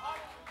 ho.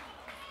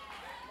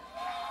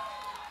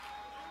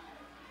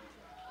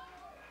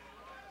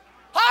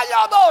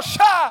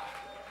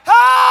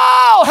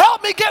 Oh,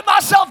 help me get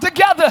myself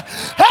together.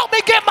 Help me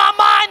get my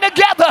mind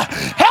together.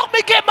 Help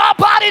me get my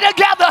body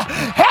together.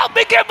 Help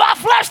me get my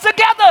flesh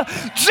together.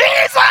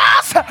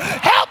 Jesus,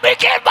 help me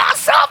get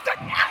myself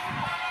together.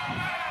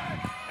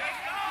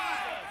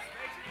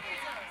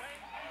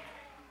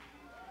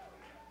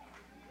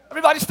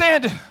 Everybody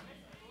standing.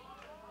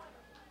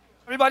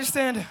 Everybody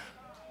standing.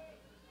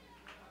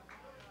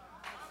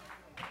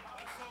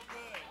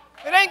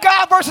 It ain't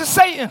God versus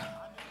Satan.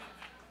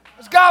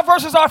 It's God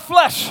versus our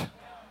flesh.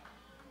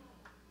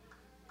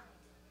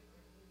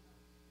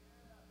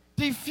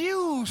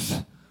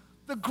 Diffuse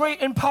the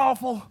great and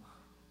powerful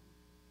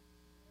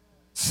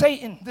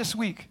Satan this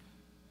week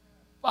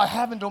by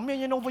having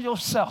dominion over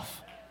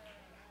yourself.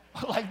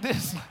 Like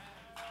this.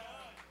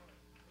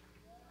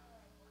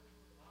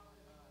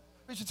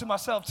 Preaching to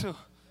myself too.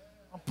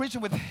 I'm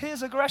preaching with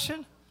his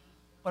aggression,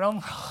 but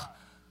I'm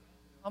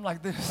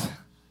like this.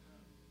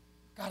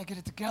 Gotta get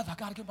it together. I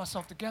gotta get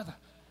myself together.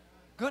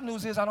 Good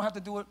news is I don't have to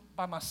do it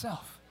by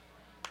myself.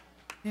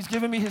 He's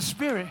given me his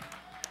spirit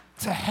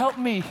to help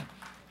me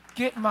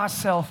get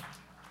myself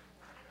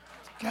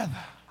together.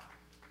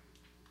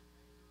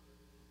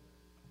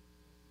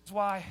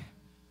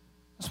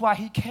 That's why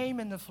he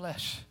came in the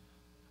flesh,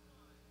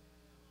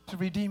 to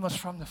redeem us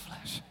from the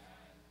flesh.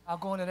 I'll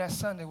go into that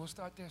Sunday. We'll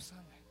start there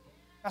Sunday.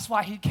 That's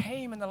why he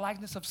came in the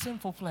likeness of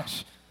sinful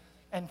flesh,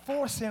 and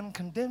for sin,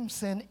 condemned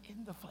sin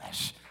in the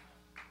flesh.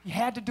 He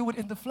had to do it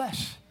in the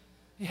flesh.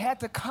 He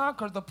had to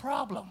conquer the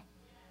problem.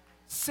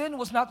 Sin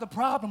was not the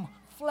problem,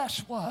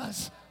 flesh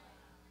was.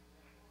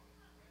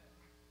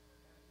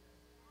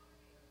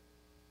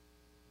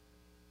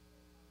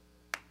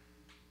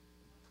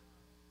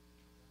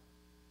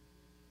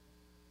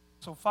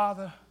 So,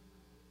 Father,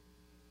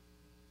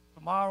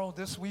 tomorrow,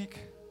 this week,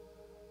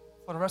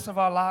 for the rest of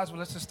our lives, well,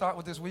 let's just start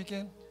with this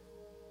weekend.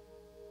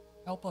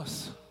 Help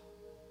us.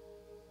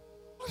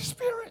 Holy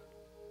Spirit,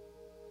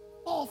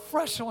 fall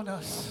fresh on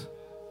us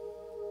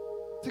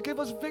to give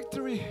us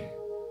victory,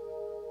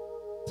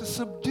 to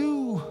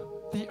subdue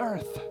the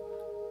earth.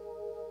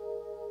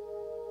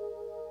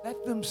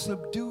 Let them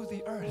subdue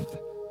the earth.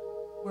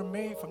 We're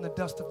made from the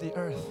dust of the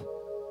earth.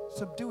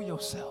 Subdue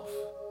yourself.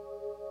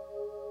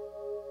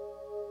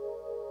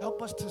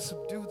 Help us to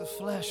subdue the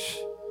flesh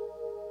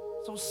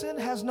so sin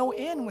has no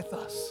end with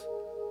us.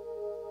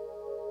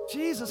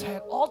 Jesus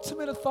had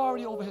ultimate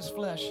authority over his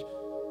flesh.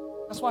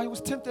 That's why he was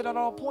tempted at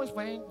all points,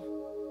 but he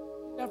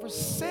never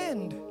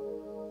sinned.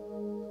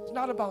 It's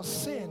not about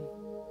sin.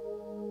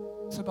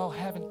 It's about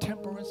having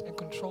temperance and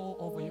control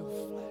over your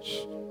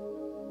flesh.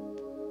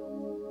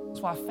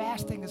 That's why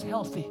fasting is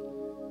healthy.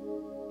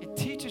 It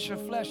teaches your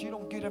flesh you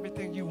don't get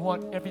everything you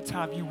want every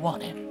time you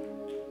want it.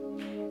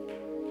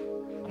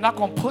 I'm not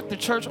going to put the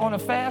church on a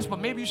fast, but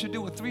maybe you should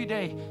do a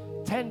 3-day,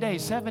 10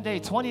 days, 7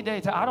 days, 20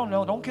 days. I don't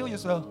know. Don't kill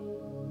yourself.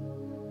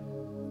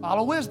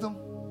 Follow wisdom.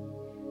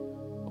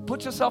 But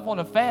put yourself on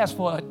a fast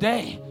for a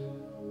day.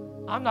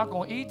 I'm not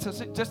going to eat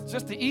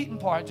just the eating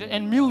part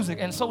and music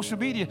and social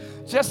media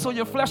just so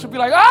your flesh will be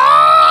like,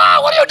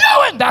 what are you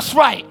doing? That's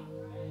right.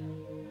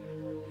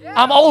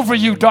 I'm over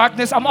you,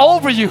 darkness. I'm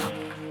over you.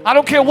 I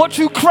don't care what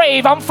you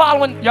crave. I'm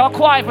following. Y'all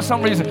quiet for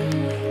some reason.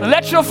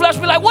 Let your flesh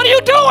be like, what are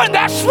you doing?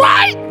 That's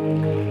right.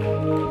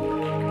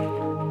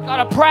 I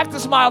got to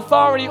practice my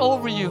authority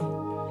over you,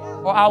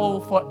 or I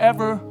will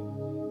forever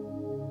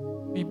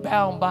be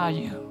bound by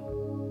you.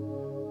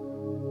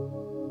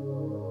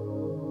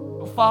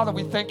 So, Father,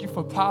 we thank you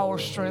for power,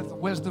 strength,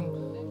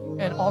 wisdom,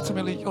 and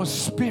ultimately your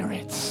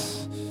spirit.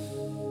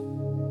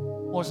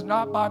 For it's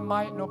not by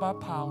might nor by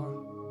power,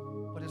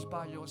 but it's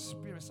by your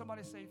spirit.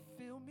 Somebody say,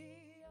 fill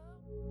me up.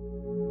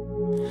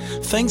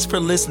 Thanks for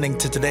listening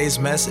to today's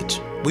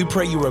message. We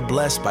pray you were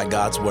blessed by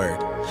God's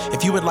word.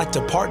 If you would like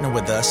to partner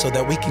with us so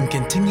that we can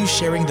continue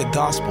sharing the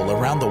gospel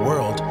around the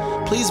world,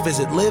 please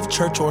visit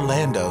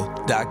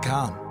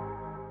livechurchorlando.com.